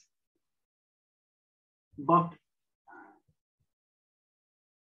colors. But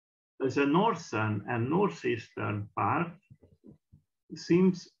the northern and northeastern part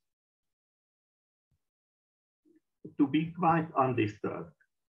seems to be quite undisturbed.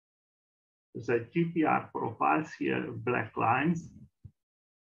 The GPR profiles here, black lines,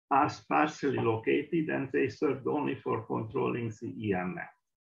 are sparsely located and they served only for controlling the EM map.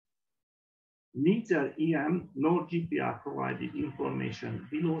 Neither EM nor GPR provided information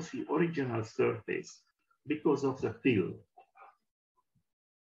below the original surface because of the fill.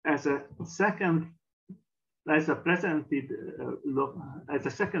 As a second phase of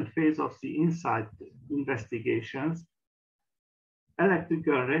the InSight investigations,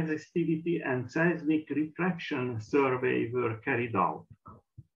 electrical resistivity and seismic refraction survey were carried out.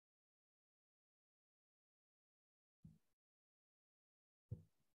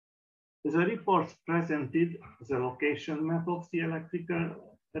 The reports presented the location map of the electrical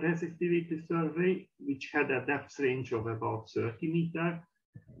resistivity survey, which had a depth range of about 30 meters,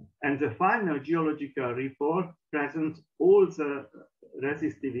 and the final geological report presents all the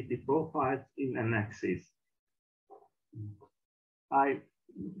resistivity profiles in annexes. I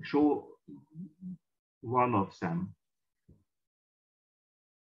show one of them.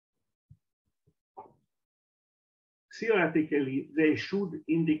 Theoretically, they should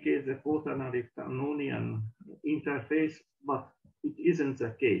indicate the quaternary Pannonian interface, but it isn't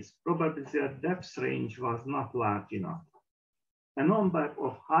the case. Probably their depth range was not large enough. A number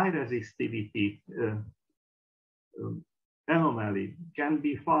of high resistivity anomaly can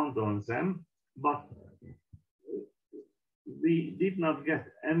be found on them, but we did not get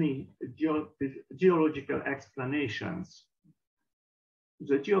any geological explanations.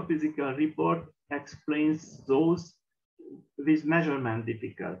 The geophysical report explains those with measurement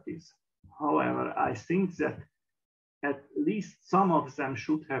difficulties. However, I think that at least some of them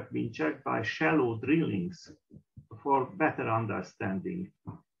should have been checked by shallow drillings for better understanding.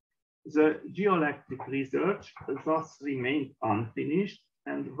 The geoelectric research thus remained unfinished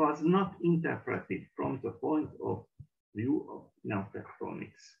and was not interpreted from the point of view of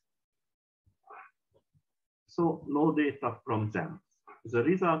neotectonics. So no data from them. The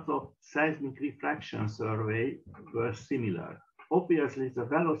results of seismic refraction survey were similar. Obviously, the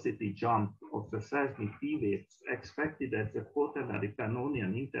velocity jump of the seismic P waves expected at the quaternary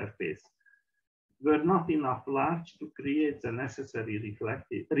Pannonian interface were not enough large to create the necessary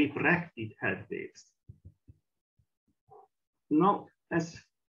refracted head waves. Now, as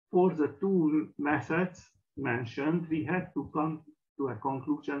for the two methods mentioned, we had to come to a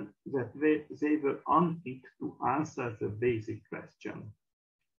conclusion that they were unfit to answer the basic question.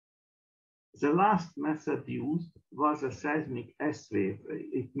 The last method used was a seismic S-wave.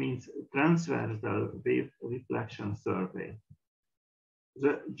 It means transversal wave reflection survey.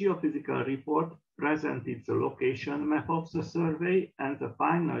 The geophysical report presented the location map of the survey, and the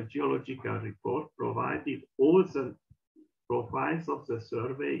final geological report provided all the profiles of the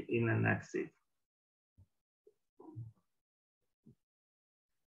survey in annexes.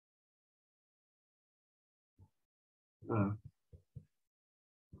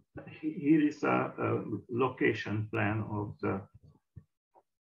 Here is a location plan of the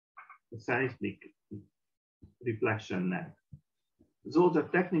seismic reflection net. Though the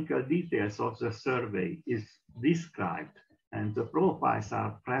technical details of the survey is described and the profiles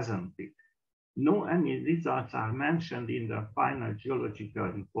are presented, no any results are mentioned in the final geological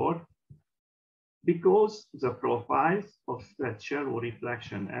report because the profiles of that shallow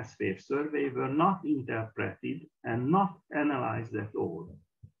reflection S-wave survey were not interpreted and not analyzed at all.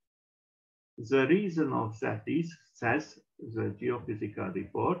 The reason of that is, says the geophysical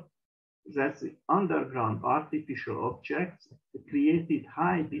report, that the underground artificial objects created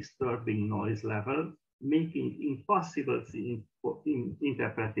high disturbing noise level, making impossible the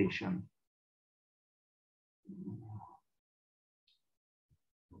interpretation.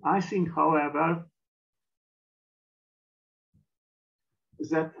 I think, however,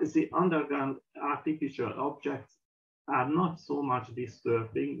 that the underground artificial objects are not so much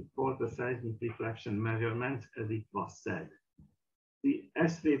disturbing for the seismic reflection measurements as it was said. The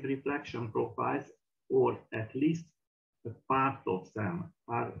S-wave reflection profiles, or at least a part of them,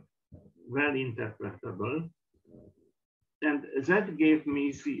 are well interpretable. And that gave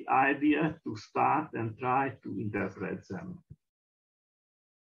me the idea to start and try to interpret them.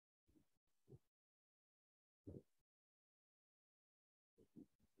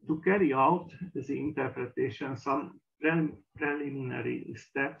 To carry out the interpretation, some preliminary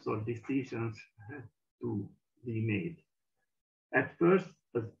steps or decisions had to be made. At first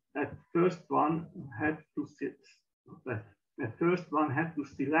one had to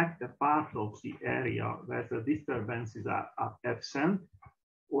select a part of the area where the disturbances are absent,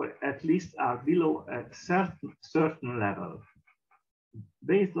 or at least are below a certain level.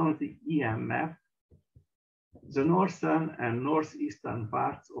 Based on the EMF, the northern and northeastern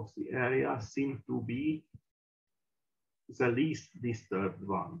parts of the area seem to be the least disturbed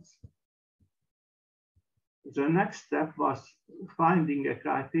ones. The next step was finding a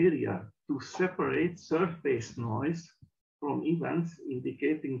criteria to separate surface noise from events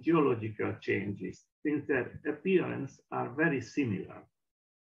indicating geological changes, since their appearance are very similar.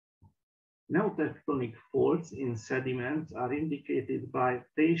 Neotectonic faults in sediments are indicated by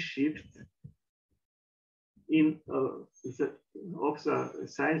phase shifts of the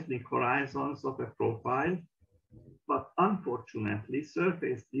seismic horizons of a profile, but unfortunately,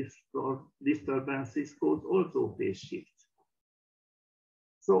 surface disturbances cause also phase shifts.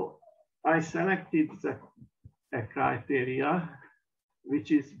 So I selected a criteria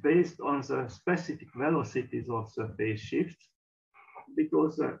which is based on the specific velocities of the phase shifts,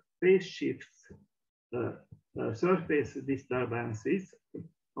 because the phase shifts, surface disturbances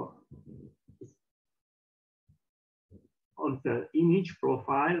on the image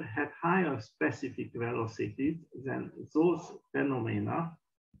profile had higher specific velocities than those phenomena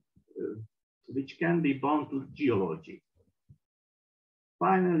which can be bound to geology.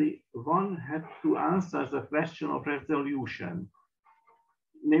 Finally, one had to answer the question of resolution,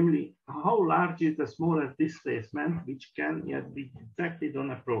 namely, how large is the smallest displacement which can yet be detected on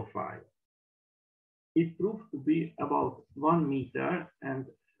a profile? It proved to be about 1 meter, and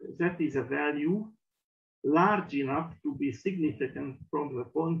that is a value large enough to be significant from the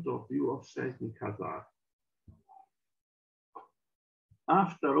point of view of seismic hazard.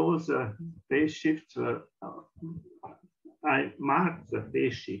 After all the phase shifts were, I marked the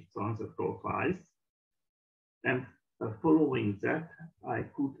phase shifts on the profiles, and following that, I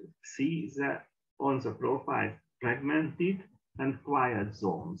could see that on the profile fragmented and quiet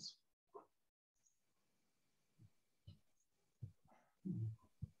zones.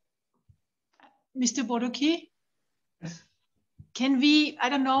 Mr. Bodoky? Yes. Can we, I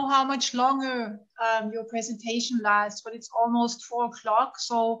don't know how much longer your presentation lasts, but it's almost 4 o'clock,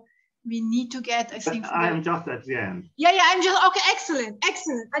 so we need to get, I think. I'm just at the end. Yeah, I'm just, okay, excellent,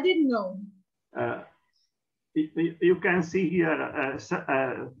 excellent. I didn't know. You can see here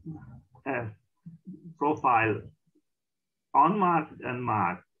a profile unmarked and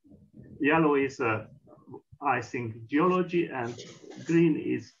marked. Yellow is, I think, geology, and green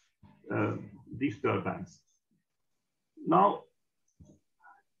is disturbance. Now,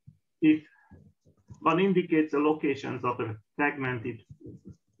 if one indicates the locations of the fragmented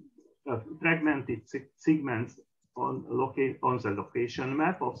segments on the location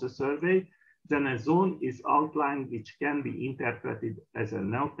map of the survey, then a zone is outlined which can be interpreted as a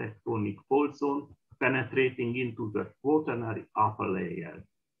neotectonic fault zone penetrating into the quaternary upper layer.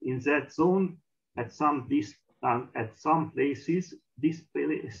 In that zone, at some places,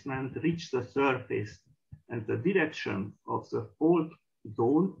 displacement reached the surface, and the direction of the fault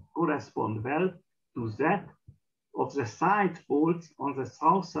zone corresponds well to that of the side faults on the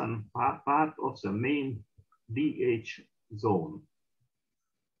southern part of the main DH zone.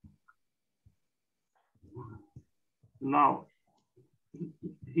 Now,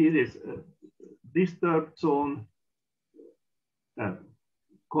 here is a disturbed zone,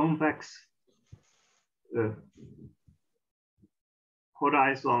 convex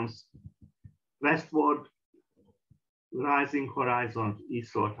horizons, westward rising horizons,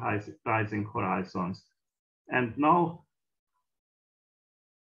 eastward rising horizons. And now,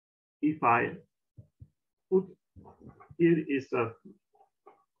 if I put, here is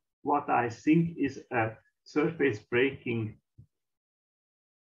what I think is a surface breaking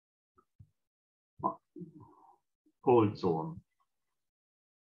cold zone.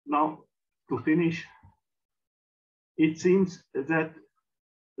 Now, to finish, it seems that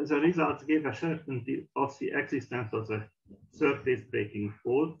the results gave a certainty of the existence of the surface breaking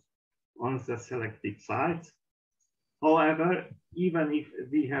fault on the selected sites. However, even if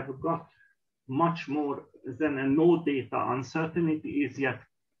we have got much more than a no data, uncertainty is yet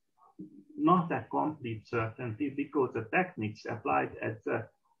not a complete certainty, because the techniques applied at the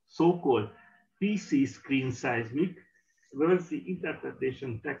so-called PC screen seismic were the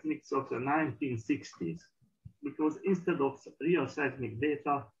interpretation techniques of the 1960s, because instead of real seismic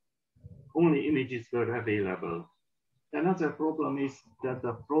data, only images were available. Another problem is that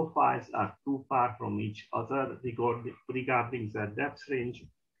the profiles are too far from each other regarding their depth range,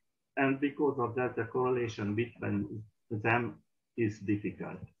 and because of that, the correlation between them is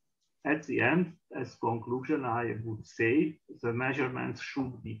difficult. At the end, as conclusion, I would say the measurements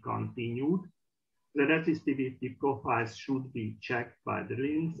should be continued. The resistivity profiles should be checked by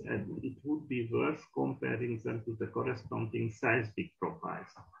drilling, and it would be worth comparing them to the corresponding seismic profiles.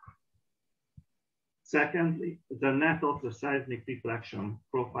 Secondly, the net of the seismic reflection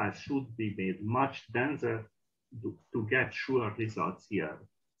profile should be made much denser to get sure results here.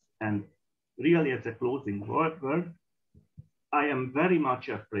 And really, as a closing word, I am very much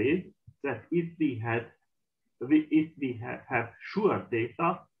afraid that if we have sure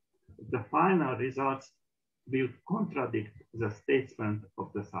data, the final results will contradict the statement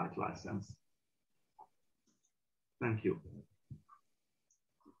of the site license. Thank you.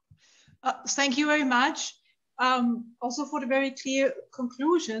 Thank you very much. Also for the very clear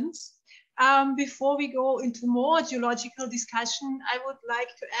conclusions. Before we go into more geological discussion, I would like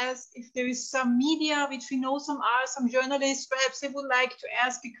to ask if there is some media, which we know some journalists, perhaps they would like to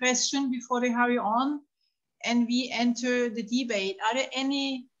ask a question before they hurry on and we enter the debate. Are there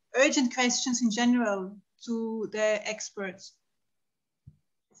any urgent questions in general to the experts?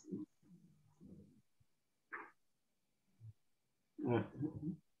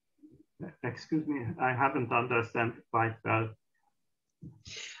 Excuse me, I haven't understood quite well.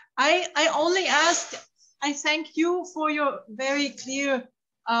 I only asked, I thank you for your very clear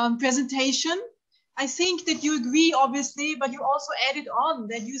presentation. I think that you agree, obviously, but you also added on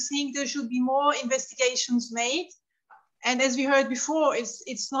that you think there should be more investigations made. And as we heard before,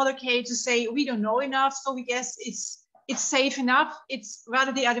 it's not okay to say we don't know enough, so we guess it's safe enough. It's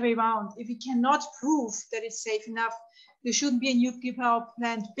rather the other way around. If we cannot prove that it's safe enough, there shouldn't be a nuclear power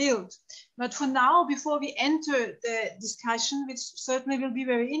plant built. But for now, before we enter the discussion, which certainly will be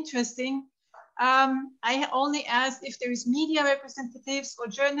very interesting, I only asked if there is media representatives or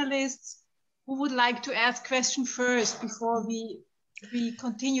journalists who would like to ask questions first before we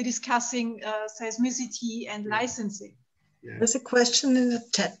continue discussing seismicity and licensing. Yeah. There's a question in the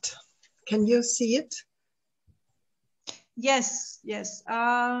chat. Can you see it? Yes, yes.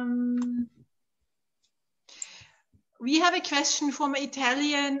 We have a question from an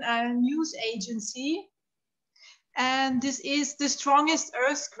Italian news agency, and this is the strongest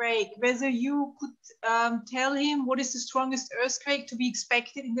earthquake. Whether you could tell him what is the strongest earthquake to be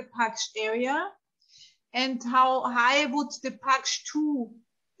expected in the Paks area, and how high would the Paks II,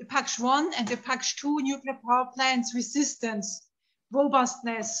 the Paks I and the Paks II nuclear power plants' resistance,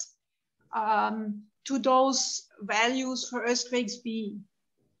 robustness to those values for earthquakes be?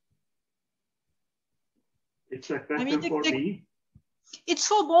 It's a question for me. It's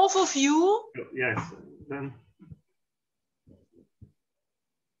for both of you. Yes. Then.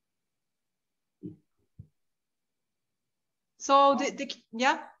 So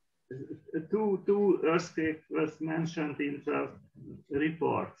yeah. Two earthquakes was mentioned in the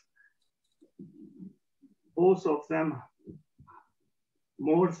report. Both of them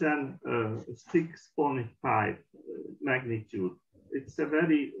more than 6.5 magnitude. It's a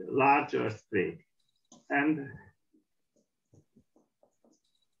very large earthquake. And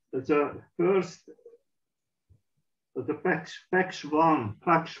the first, the Paks I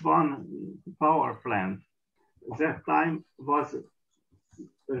power plant, that time was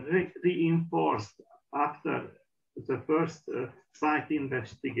reinforced after the first site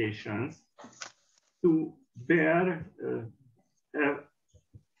investigations to bear a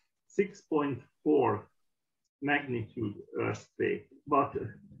 6.4 magnitude earthquake, but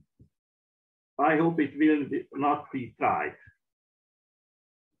I hope it will not be tried.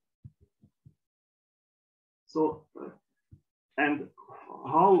 So, and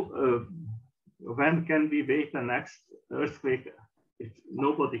how, when can we wait the next earthquake?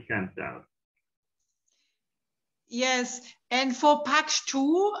 Nobody can tell. Yes, and for Paks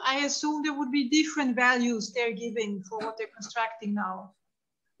II, I assume there would be different values they're giving for what they're constructing now.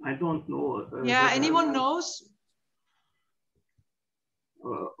 I don't know. Yeah, anyone knows?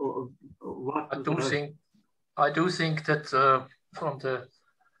 What I do think that from the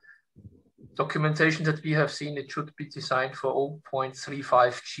documentation that we have seen, it should be designed for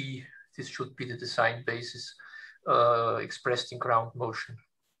 0.35 G. This should be the design basis expressed in ground motion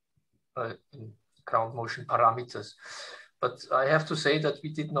parameters. But I have to say that we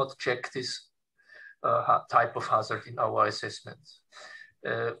did not check this type of hazard in our assessment.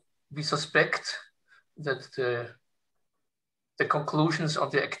 We suspect that the conclusions on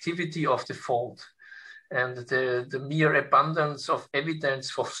the activity of the fault and the mere abundance of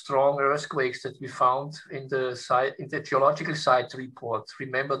evidence for strong earthquakes that we found in the geological site report.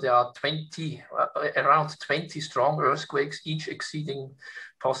 Remember, there are around 20 strong earthquakes, each exceeding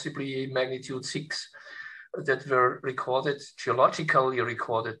possibly magnitude 6, that were recorded, geologically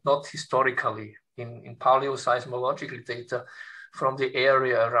recorded, not historically, in paleoseismological data from the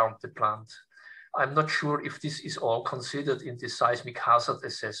area around the plant. I'm not sure if this is all considered in the seismic hazard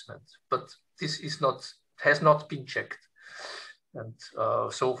assessment, but this has not been checked. And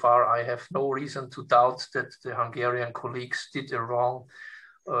so far, I have no reason to doubt that the Hungarian colleagues did a wrong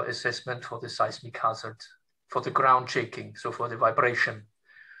assessment for the seismic hazard, for the ground shaking, so for the vibration.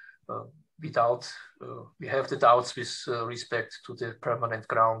 We have the doubts with respect to the permanent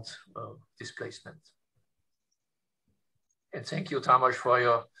ground displacement. And thank you, Tamás, for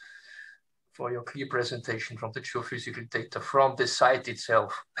your clear presentation from the geophysical data from the site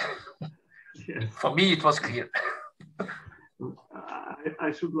itself. Yes. For me, it was clear.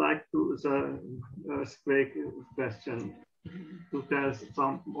 I should like to the earthquake question to tell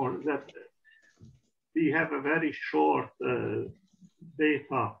some more that we have a very short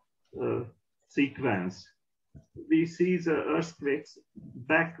data sequence. We see the earthquakes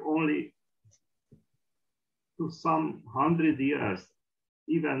back only to some 100 years,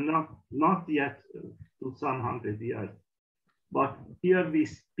 even not yet to some 100 years. But here we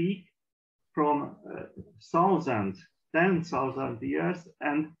speak from 10,000 years,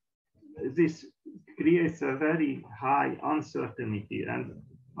 and this creates a very high uncertainty, and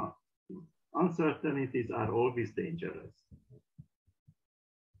uncertainties are always dangerous.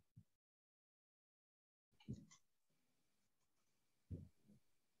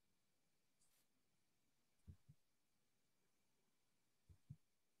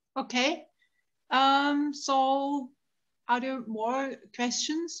 Okay, so are there more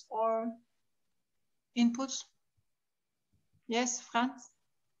questions or inputs? Yes, Franz?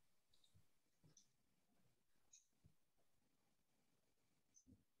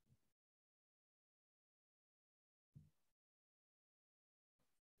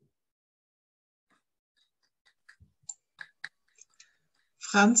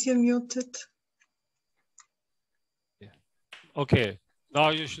 Franz, you're muted. Yeah. Okay.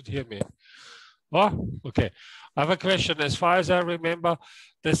 Now you should hear me. Oh, okay. I have a question. As far as I remember,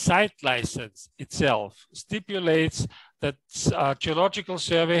 the site license itself stipulates that a geological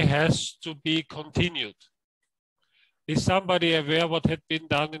survey has to be continued. Is somebody aware what had been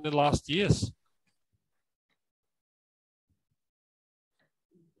done in the last years?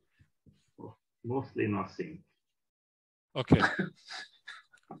 Mostly nothing. Okay.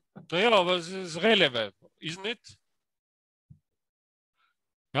 So, yeah, but this is relevant, isn't it?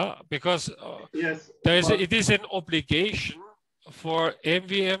 Yeah, because yes, it is an obligation for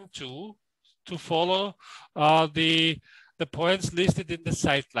MVM2 to follow the points listed in the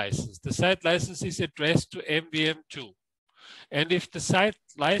site license. The site license is addressed to MVM2. And if the site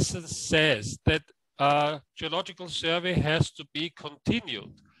license says that a geological survey has to be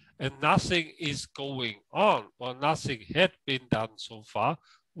continued and nothing is going on or nothing had been done so far,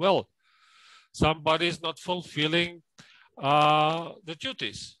 well, somebody is not fulfilling the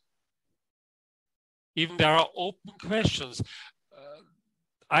duties. Even there are open questions.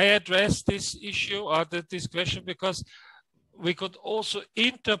 I addressed this issue or this question because we could also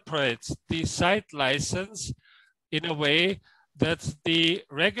interpret the site license in a way that the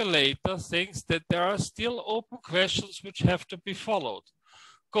regulator thinks that there are still open questions which have to be followed.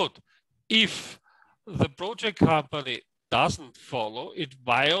 Good. If the project company doesn't follow, it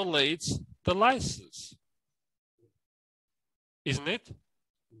violates the license. Isn't it?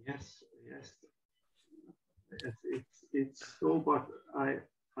 Yes, yes. It's so, but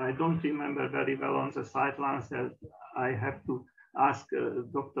I don't remember very well on the site license. I have to ask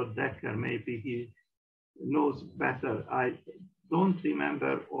Dr. Decker, maybe he knows better. I don't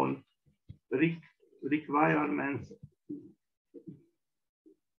remember on requirements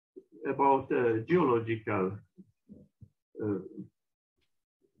about geological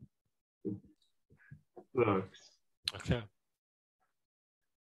works. Okay.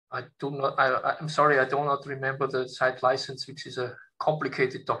 I'm sorry, I do not remember the site license, which is a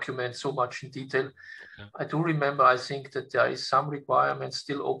complicated document so much in detail. Okay. I do remember, I think that there is some requirements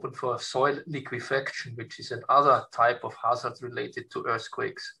still open for soil liquefaction, which is another type of hazard related to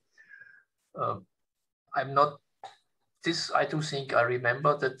earthquakes. I do think I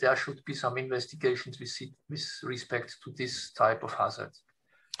remember that there should be some investigations with respect to this type of hazard.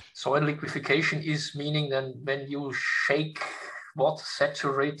 Soil liquefaction is meaning then when you shake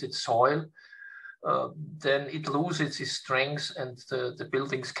water-saturated soil, then it loses its strength and the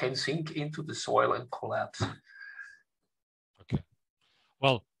buildings can sink into the soil and collapse. Okay.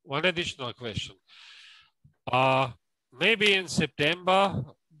 Well, one additional question. Maybe in September,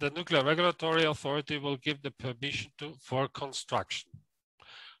 the Nuclear Regulatory Authority will give the permission for construction,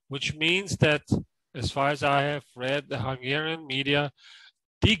 which means that, as far as I have read the Hungarian media,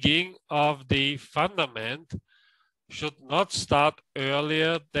 digging of the fundament should not start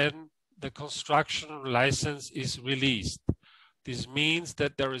earlier than the construction license is released. This means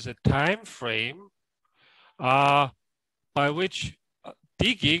that there is a time frame by which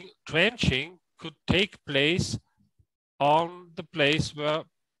digging, trenching could take place on the place where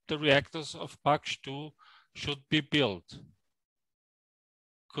the reactors of Paks II should be built.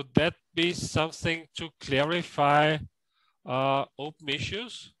 Could that be something to clarify open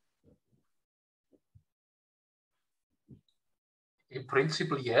issues? In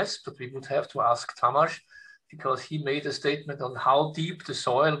principle, yes, but we would have to ask Tamás, because he made a statement on how deep the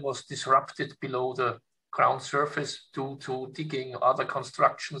soil was disrupted below the ground surface due to digging, other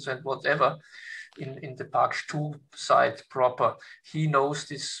constructions and whatever in the Paks II site proper. He knows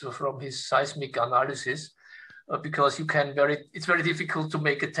this from his seismic analysis, because it's very difficult to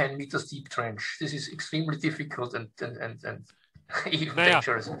make a 10 meters deep trench. This is extremely difficult and even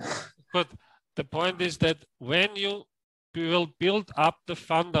dangerous. But the point is that when you will build up the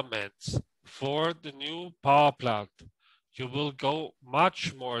fundaments for the new power plant, you will go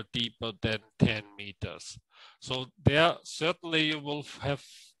much more deeper than 10 meters. So there certainly you will have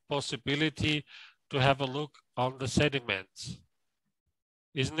possibility to have a look on the sediments,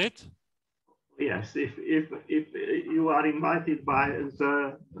 isn't it? Yes, if you are invited by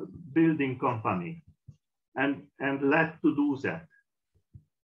the building company and led to do that.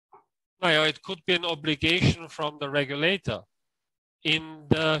 No, it could be an obligation from the regulator in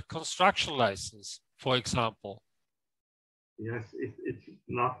the construction license, for example. Yes, it's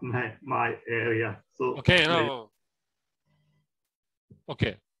not my area. So okay, no.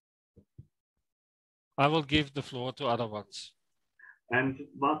 Okay. I will give the floor to other ones. And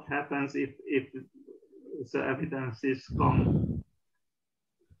what happens if the evidences come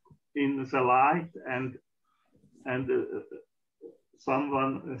in the light and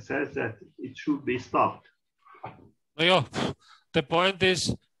someone says that it should be stopped? Yeah, the point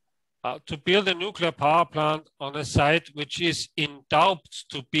is to build a nuclear power plant on a site which is in doubt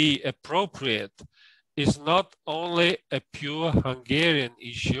to be appropriate is not only a pure Hungarian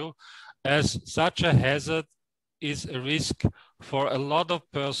issue, as such a hazard is a risk for a lot of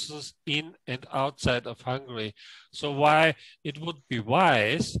persons in and outside of Hungary. So why it would be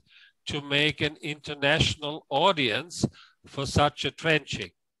wise to make an international audience for such a trenching?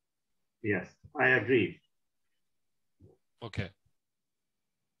 Yes, I agree. Okay,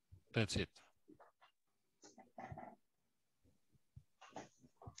 that's it.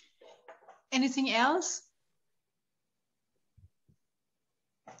 Anything else?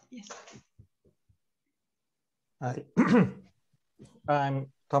 Yes. I'm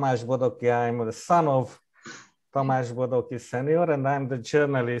Tamás Bodoky. I'm the son of Tamás Bodoky Senior, and I'm the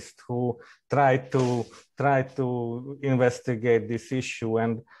journalist who tried to investigate this issue.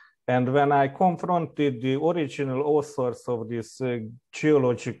 And when I confronted the original authors of this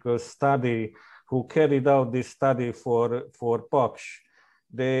geological study, who carried out this study for Paks,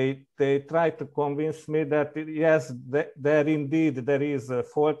 they tried to convince me that yes, there is a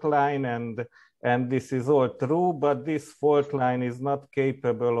fault line, and this is all true, but this fault line is not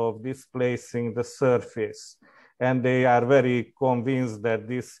capable of displacing the surface. And they are very convinced that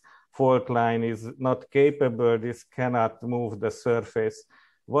this fault line is not capable, this cannot move the surface.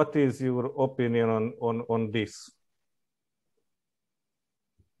 What is your opinion on this?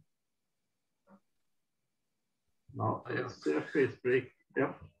 No, surface break.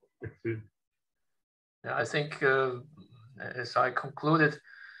 Yeah. Yeah, I think as I concluded,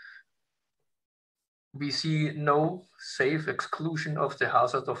 we see no safe exclusion of the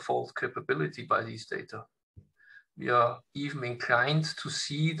hazard of fault capability by these data. We are even inclined to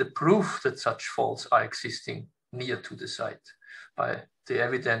see the proof that such faults are existing near to the site by the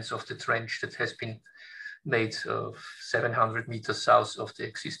evidence of the trench that has been made 700 meters south of the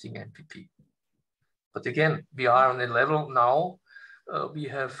existing MPP. But again, we are on a level now we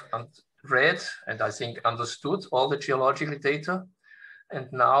have read and I think understood all the geological data. And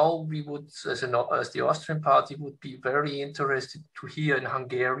now we would, as the Austrian party, would be very interested to hear a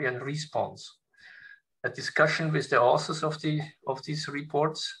Hungarian response. A discussion with the authors of these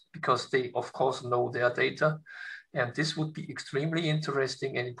reports, because they of course know their data. And this would be extremely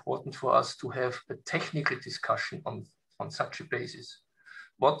interesting and important for us to have a technical discussion on such a basis.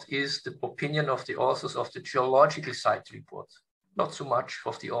 What is the opinion of the authors of the geological site report? Not so much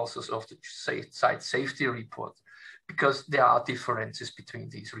of the authors of the site safety report, because there are differences between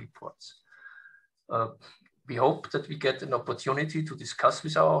these reports. We hope that we get an opportunity to discuss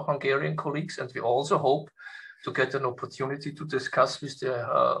with our Hungarian colleagues, and we also hope to get an opportunity to discuss with the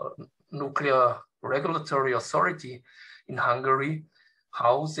nuclear regulatory authority in Hungary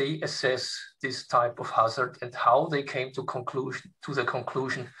how they assess this type of hazard and how they came to the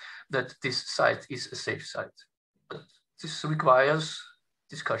conclusion that this site is a safe site. But this requires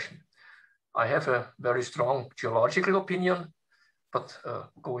discussion. I have a very strong geological opinion, but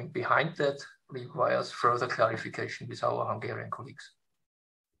going behind that requires further clarification with our Hungarian colleagues.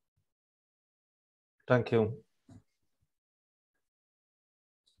 Thank you.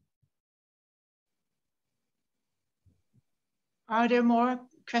 Are there more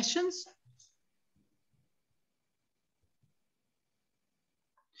questions?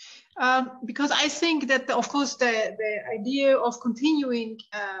 Because I think that, of course, the idea of continuing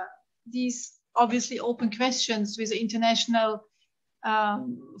these obviously open questions with the international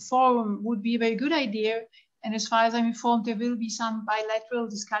forum would be a very good idea. And as far as I'm informed, there will be some bilateral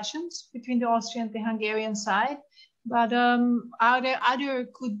discussions between the Austrian and the Hungarian side. But are there other,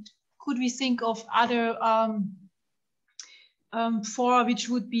 could we think of other fora which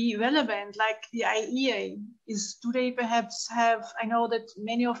would be relevant, like the IAEA? Do they perhaps have, I know that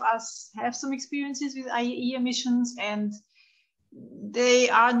many of us have some experiences with IAEA missions, and they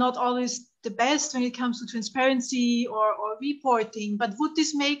are not always the best when it comes to transparency or reporting, but would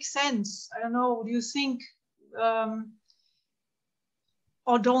this make sense? I don't know, do you think,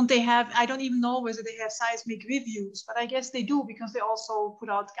 or don't they have, I don't even know whether they have seismic reviews, but I guess they do, because they also put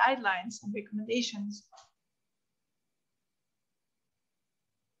out guidelines and recommendations.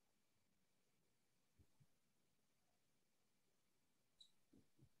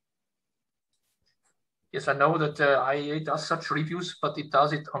 Yes, I know that the IAEA does such reviews, but it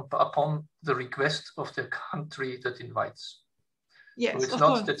does it upon the request of the country that invites. Yes, so it's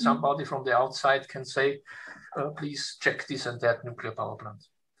not that somebody from the outside can say, please check this and that nuclear power plant.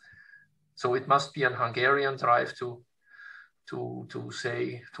 So it must be an Hungarian drive to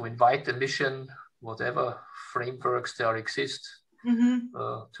say, to invite the mission, whatever frameworks there exist,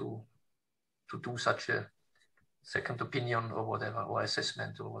 to do such a second opinion or whatever, or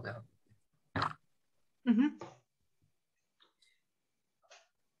assessment or whatever.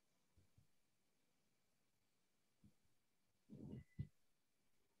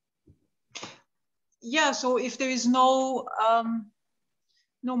 Yeah, so if there is no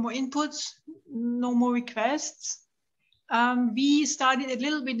more inputs, no more requests, we started a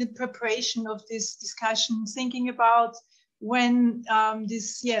little bit in preparation of this discussion, thinking about when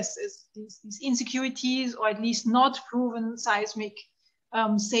these insecurities, or at least not proven seismic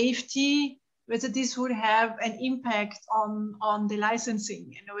safety, whether this would have an impact on the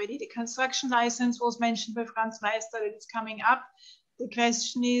licensing. And already the construction license was mentioned by Franz Meister, that it's coming up. The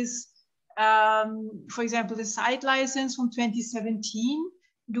question is, for example, the site license from 2017,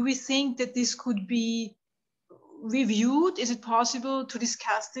 do we think that this could be reviewed? Is it possible to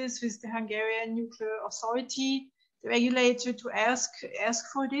discuss this with the Hungarian Nuclear Authority, the regulator, to ask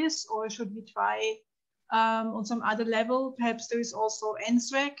for this, or should we try on some other level? Perhaps there is also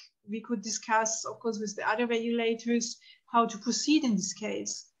NSREC. We could discuss, of course, with the other regulators how to proceed in this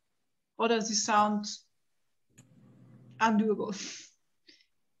case. Or does this sound undoable?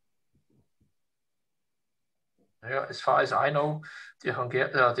 Yeah, as far as I know,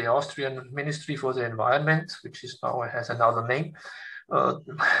 the Austrian Ministry for the Environment, which is now has another name,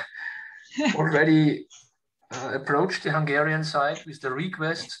 already approached the Hungarian side with the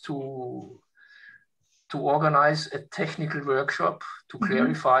request to organize a technical workshop to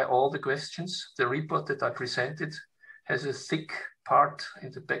clarify all the questions. The report that I presented has a thick part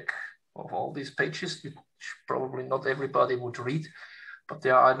in the back of all these pages, which probably not everybody would read. But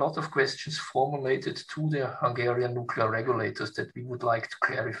there are a lot of questions formulated to the Hungarian nuclear regulators that we would like to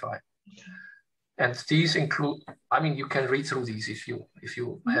clarify. And these include, I mean, you can read through these if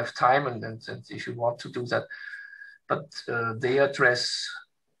you have time and if you want to do that. But they address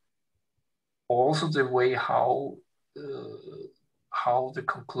also the way how the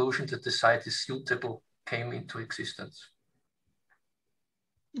conclusion that the site is suitable came into existence.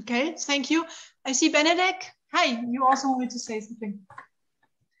 Okay, thank you. I see Benedek. Hi, you also wanted to say something.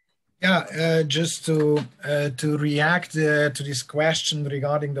 Yeah, just to react to this question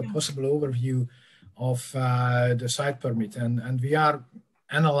regarding the possible overview of the site permit, and we are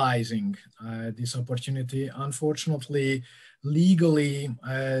analyzing this opportunity. Unfortunately, legally,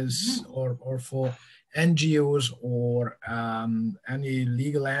 or for NGOs or any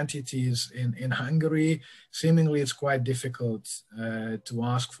legal entities in Hungary, seemingly it's quite difficult to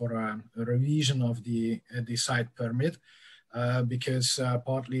ask for a revision of the site permit. Because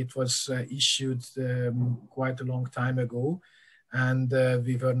partly it was issued quite a long time ago, and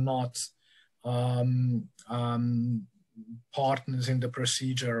we were not partners in the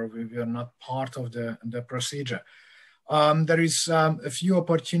procedure. We were not part of the procedure. There is a few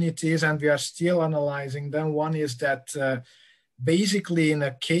opportunities, and we are still analyzing them. One is that basically in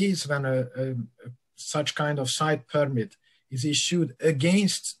a case when such kind of site permit is issued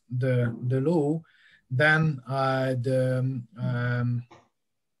against the law, then the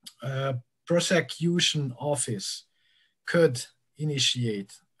prosecution office could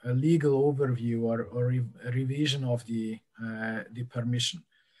initiate a legal overview or a revision of the permission.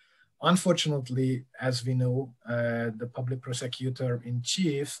 Unfortunately, as we know, the public prosecutor in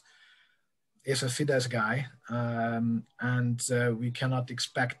chief is a Fidesz guy, and we cannot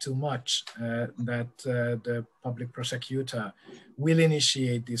expect too much that the public prosecutor will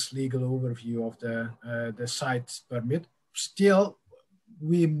initiate this legal overview of the site permit. Still,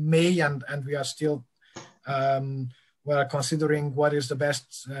 we may, and we are still considering what is the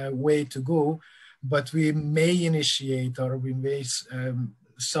best way to go, but we may initiate or we may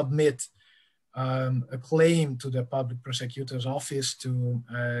submit a claim to the public prosecutor's office to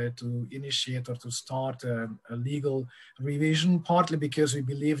initiate or to start a legal revision, partly because we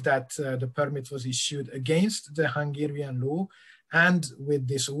believe that the permit was issued against the Hungarian law, and with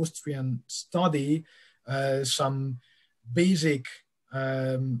this Austrian study, some basic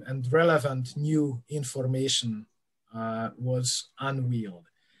and relevant new information was unveiled.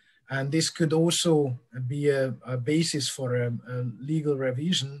 And this could also be a basis for a legal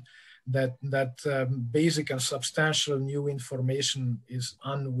revision, that basic and substantial new information is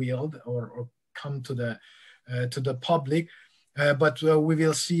unveiled or come to the public, but we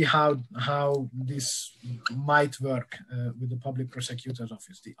will see how this might work with the public prosecutor's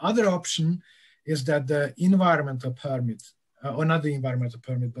office. The other option is that the environmental permit, or not the environmental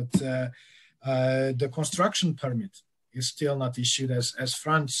permit, but the construction permit is still not issued. As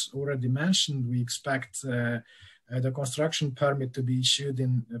Franz already mentioned, we expect the construction permit to be issued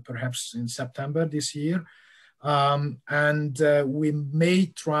perhaps in September this year. And we may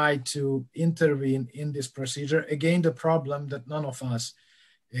try to intervene in this procedure. Again, the problem that none of us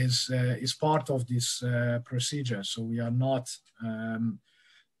is part of this procedure. So we are not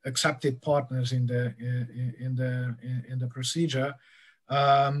accepted partners in the procedure.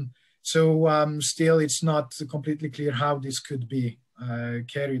 Still, it's not completely clear how this could be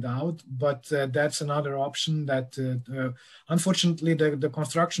carried out, but that's another option. That unfortunately the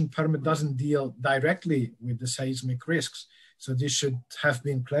construction permit doesn't deal directly with the seismic risks, so this should have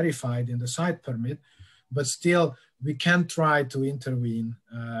been clarified in the site permit, but still we can try to intervene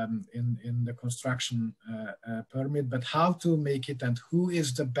in the construction permit. But how to make it and who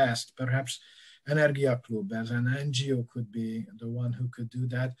is the best, perhaps Energia Club as an NGO could be the one who could do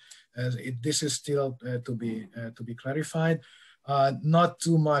that. This is still to be clarified. Not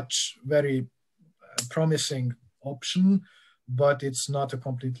too much very promising option, but it's not a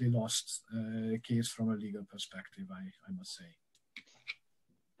completely lost case from a legal perspective, I must say.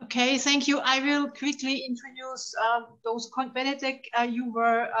 Okay, thank you. I will quickly introduce those. Benedek, you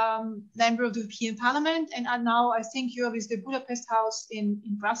were member of the European Parliament, and now I think you are with the Budapest House in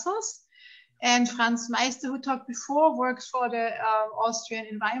Brussels. And Franz Meister, who talked before, works for the Austrian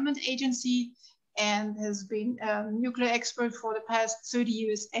Environment Agency and has been a nuclear expert for the past 30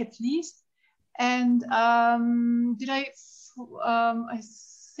 years at least. And I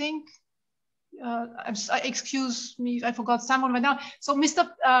think, excuse me, I forgot someone right now. So Mr.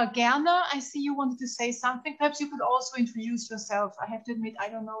 Gerner, I see you wanted to say something. Perhaps you could also introduce yourself. I have to admit, I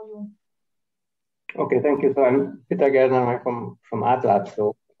don't know you. Okay, thank you. So I'm Peter Gerner, I'm from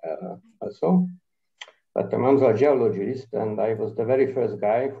Átlátszó also. But I'm also a geologist, and I was the very first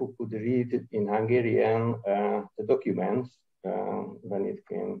guy who could read in Hungarian the documents when it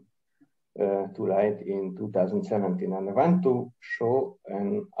came to light in 2017. And I want to show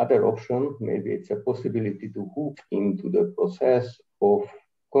another option. Maybe it's a possibility to hook into the process of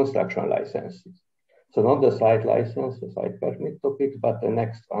construction licenses. So not the site license, the site permit topic, but the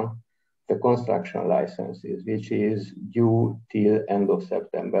next one, the construction licenses, which is due till end of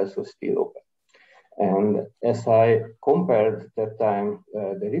September, so still open. And as I compared that time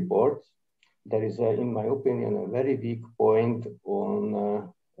the reports, there is, in my opinion, a very weak point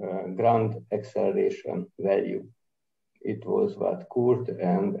on ground acceleration value. It was what Kurt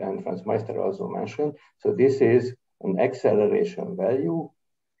and Franz Meister also mentioned. So this is an acceleration value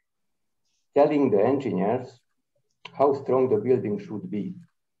telling the engineers how strong the building should be,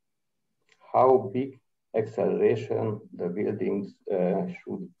 how big acceleration the buildings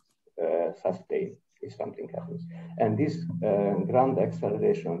should sustain if something happens. And this ground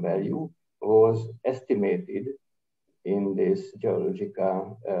acceleration value was estimated in this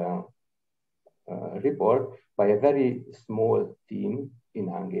geological report by a very small team in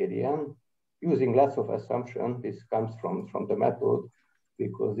Hungarian, using lots of assumptions. This comes from the method,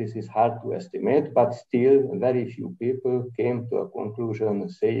 because this is hard to estimate, but still very few people came to a conclusion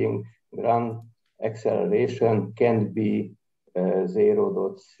saying ground acceleration can be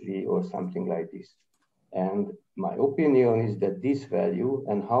 0.3 or something like this. And my opinion is that this value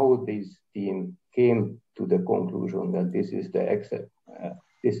and how this team came to the conclusion that this is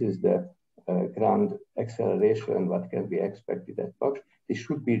the ground acceleration, what can be expected at Paks, this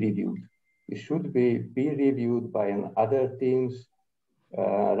should be reviewed. It should be reviewed by other teams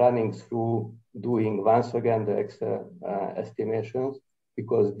running through, doing once again the estimations,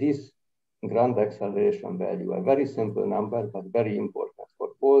 because this ground acceleration value, a very simple number, but very important for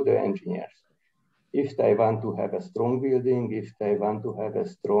all the engineers. If they want to have a strong building, if they want to have a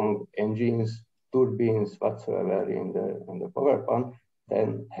strong engines, turbines, whatsoever in the power plant,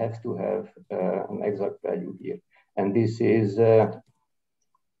 then have to have an exact value here. And this is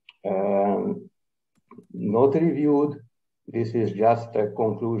not reviewed. This is just a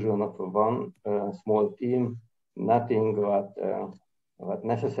conclusion of one small team, nothing what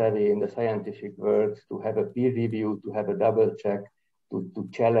necessary in the scientific world to have a peer review, to have a double check, to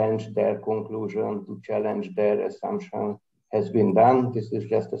challenge their conclusion, to challenge their assumption has been done. This is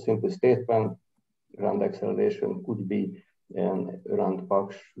just a simple statement. Ground acceleration could be around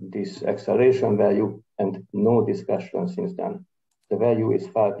Paks, this acceleration value, and no discussion since then. The value is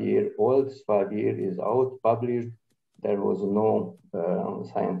 5 years old, 5 years is out, published. There was no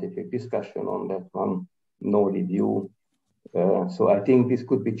scientific discussion on that one, no review. So I think this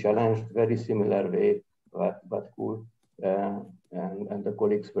could be challenged very similar way what Kurt and the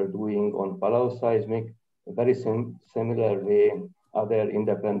colleagues were doing on Palau seismic, a very similar way other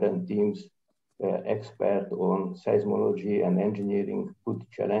independent teams, expert on seismology and engineering could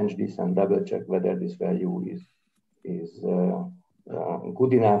challenge this and double check whether this value is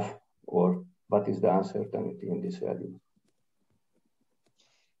good enough or what is the uncertainty in this value.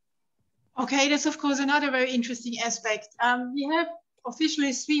 Okay, that's of course another very interesting aspect. We have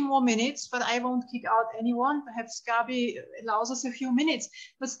officially 3 more minutes, but I won't kick out anyone. Perhaps Gabi allows us a few minutes.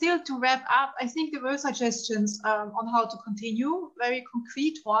 But still, to wrap up, I think there were suggestions on how to continue, very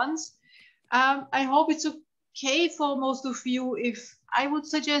concrete ones. I hope it's okay for most of you if I would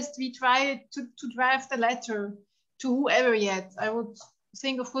suggest we try to draft a letter to whoever yet. I would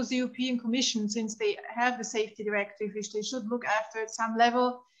think, of course, the European Commission, since they have the safety directive, which they should look after at some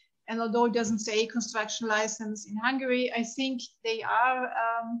level. And although it doesn't say construction license in Hungary, I think they are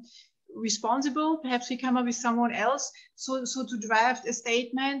responsible. Perhaps we come up with someone else. So to draft a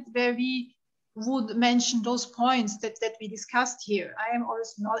statement where we would mention those points that we discussed here. I am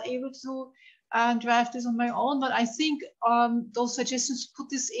always not able to draft this on my own, but I think those suggestions put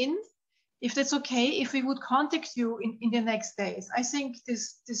this in. If that's okay, if we would contact you in the next days. I think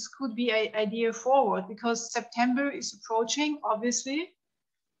this could be an idea forward, because September is approaching, obviously.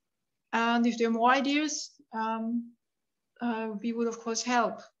 And if there are more ideas, we would, of course,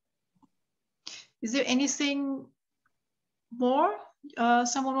 help. Is there anything more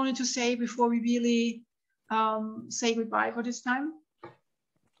someone wanted to say before we really say goodbye for this time?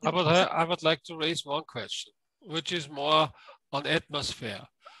 I would like to raise one question, which is more on atmosphere.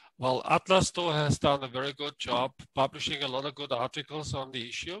 Well, Atlas-2 has done a very good job publishing a lot of good articles on the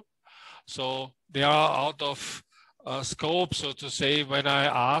issue. So they are out of scope, so to say, when I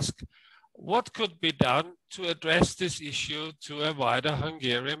ask what could be done to address this issue to a wider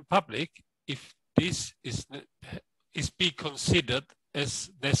Hungarian public, if this is be considered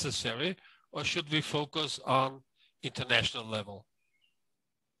as necessary, or should we focus on international level?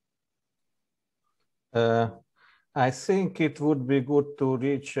 I think it would be good to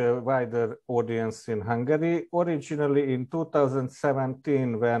reach a wider audience in Hungary. Originally in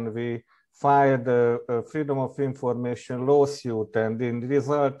 2017, when we filed a Freedom of Information lawsuit, and in the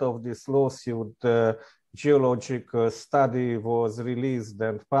result of this lawsuit, geological study was released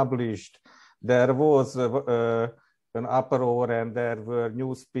and published, there was an uproar and there were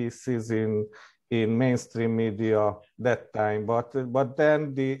news pieces in mainstream media that time. But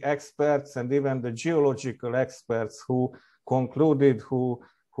then the experts and even the geological experts who concluded, who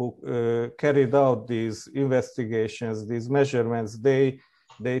carried out these investigations, these measurements, they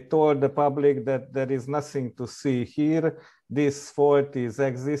told the public that there is nothing to see here. This fault is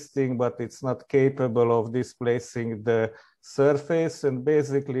existing, but it's not capable of displacing the surface. And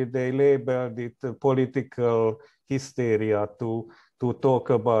basically they labeled it political hysteria to talk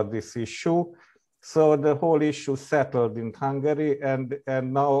about this issue. So the whole issue settled in Hungary, and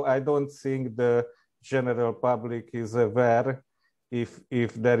now I don't think the general public is aware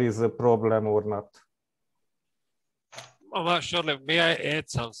if there is a problem or not. Well, surely, may I add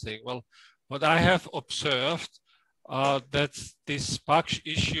something? Well, what I have observed that this Paks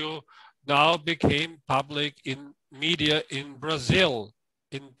issue now became public in media in Brazil,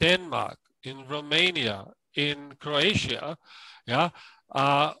 in Denmark, in Romania, in Croatia, yeah.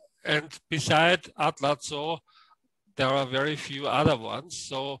 And beside Atlazo, there are very few other ones.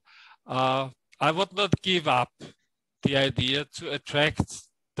 So I would not give up the idea to attract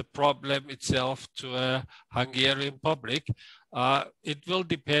the problem itself to a Hungarian public. It will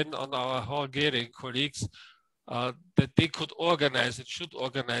depend on our Hungarian colleagues that they could organize, it should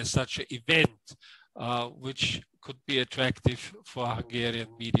organize such an event, which could be attractive for Hungarian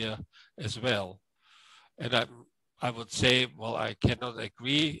media as well. And I would say, well, I cannot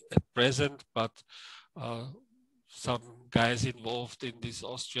agree at present, but some guys involved in this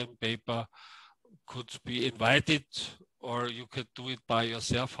Austrian paper could be invited, or you could do it by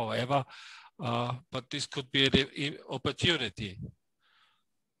yourself, however, but this could be an opportunity.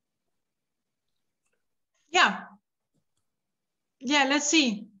 Yeah, let's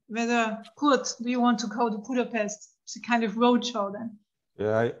see whether, Kurt, do you want to go to Budapest? It's a kind of roadshow then.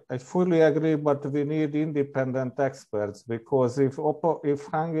 Yeah, I fully agree, but we need independent experts, because if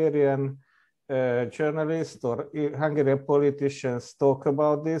Hungarian journalists or Hungarian politicians talk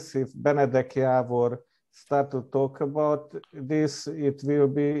about this, if Benedek Jávor start to talk about this, it will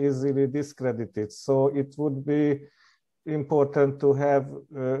be easily discredited. So it would be important to have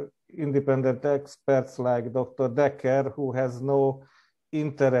independent experts like Dr. Decker, who has no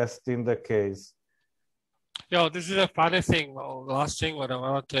interest in the case. Yeah, this is a funny thing. Well, the last thing what I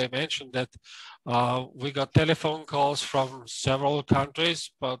wanted to mention, that we got telephone calls from several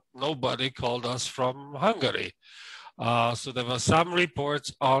countries, but nobody called us from Hungary. So there were some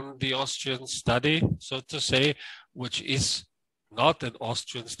reports on the Austrian study, so to say, which is not an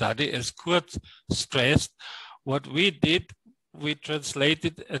Austrian study, as Kurt stressed. What we did, we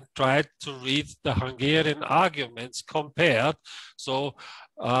translated and tried to read the Hungarian arguments compared. So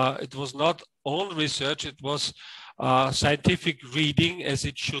it was not own research, it was scientific reading as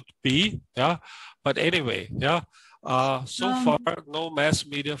it should be. Yeah, but anyway, yeah. So far, no mass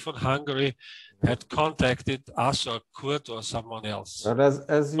media from Hungary had contacted us or Kurt or someone else. But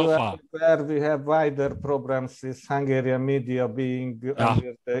as you are aware, we have wider problems with Hungarian media being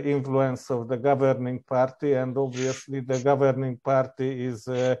under the influence of the governing party, and obviously the governing party is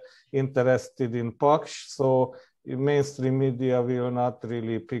interested in Paks, so mainstream media will not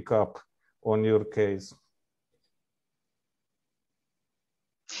really pick up on your case.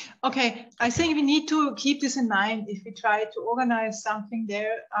 Okay, I think we need to keep this in mind. If we try to organize something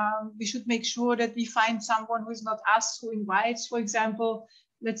there, we should make sure that we find someone who is not us, who invites, for example.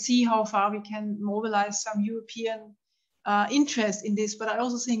 Let's see how far we can mobilize some European interest in this. But I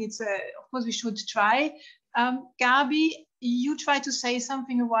also think it's, of course, we should try. Gabi, you tried to say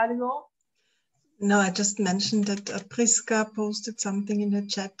something a while ago. No, I just mentioned that Priska posted something in the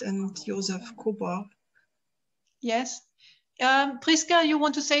chat, and Josef Kober. Yes. Priska, you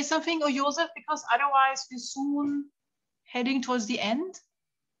want to say something, or Josef, because otherwise we're soon heading towards the end?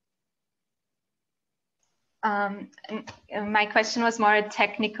 My question was more a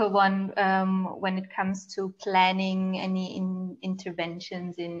technical one when it comes to planning any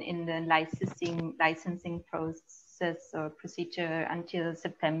interventions in the licensing process or procedure until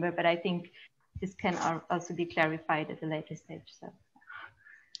September, but I think this can also be clarified at a later stage. So.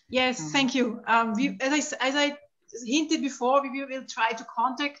 Yes, thank you. As I hinted before, we will try to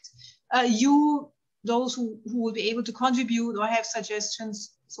contact you, those who will be able to contribute or have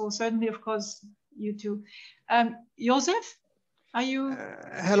suggestions. So certainly, of course, you too. Josef, are you?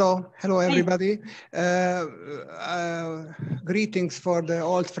 Hello everybody. Greetings for the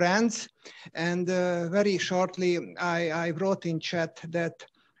old friends. And very shortly, I wrote in chat that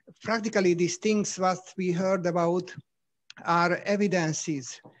practically these things what we heard about are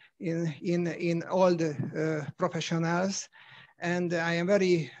evidences in all the professionals. And I am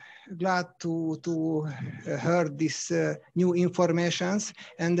very glad to hear this new informations,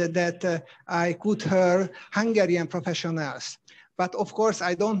 and that I could hear Hungarian professionals. But of course,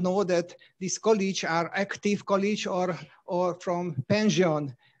 I don't know that this college are active college or from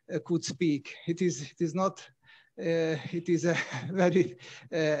pension could speak. It is not. It is a very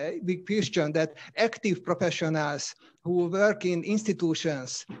big question that active professionals who work in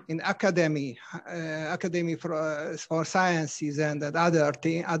institutions, in academy for sciences and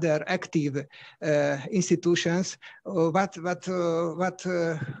other active institutions, what does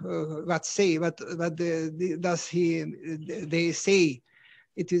they say?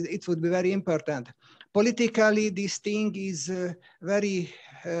 It would be very important. Politically, this thing is very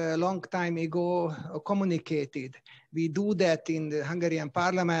long time ago communicated. We do that in the Hungarian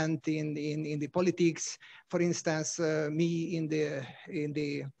parliament, in the politics. For instance, me in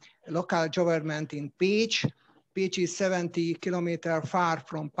the local government in Pécs. Pécs is 70 kilometers far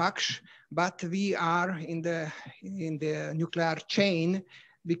from Paks, but we are in the nuclear chain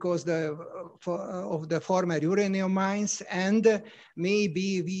because of the former uranium mines, and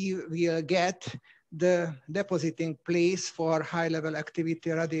maybe we will get the depositing place for high-level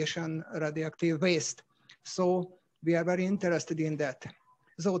activity radiation, radioactive waste. So we are very interested in that.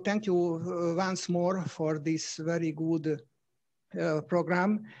 So thank you once more for this very good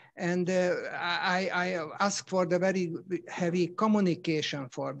program. And I ask for the very heavy communication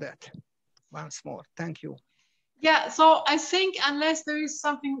for that. Once more, thank you. Yeah, so I think unless there is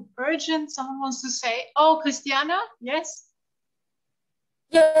something urgent, someone wants to say, oh, Christiana, yes?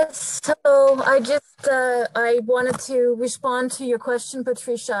 Yes, so I wanted to respond to your question,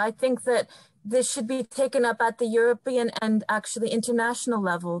 Patricia. I think that this should be taken up at the European and actually international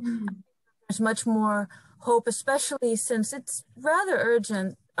level. There's much more hope, especially since it's rather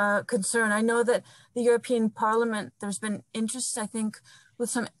urgent concern. I know that the European Parliament, there's been interest, I think, with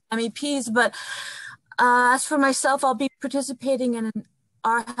some MEPs, but as for myself, I'll be participating in an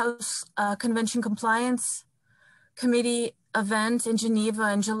Aarhus Convention Compliance Committee event in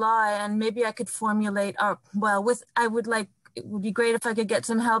Geneva in July, and maybe I could formulate, it would be great if I could get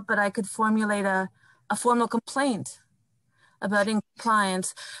some help, but I could formulate a formal complaint about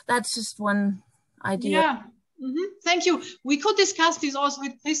compliance. That's just one idea. Yeah, thank you. We could discuss this also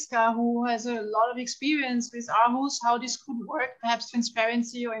with Priska, who has a lot of experience with Aarhus, how this could work, perhaps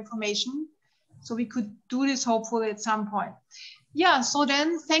transparency or information. So we could do this hopefully at some point. Yeah, so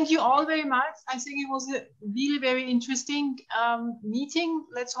then thank you all very much. I think it was a really very interesting meeting.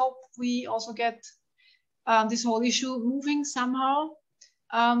 Let's hope we also get this whole issue moving somehow,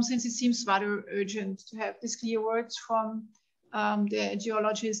 since it seems rather urgent to have these clear words from the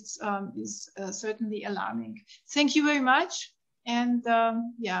geologists is certainly alarming. Thank you very much. And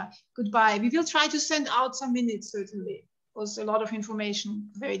yeah, goodbye. We will try to send out some minutes, certainly. It was a lot of information,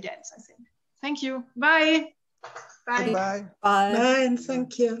 very dense, I think. Thank you. Bye. Bye. Bye. Bye. Bye, and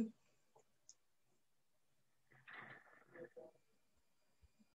thank you.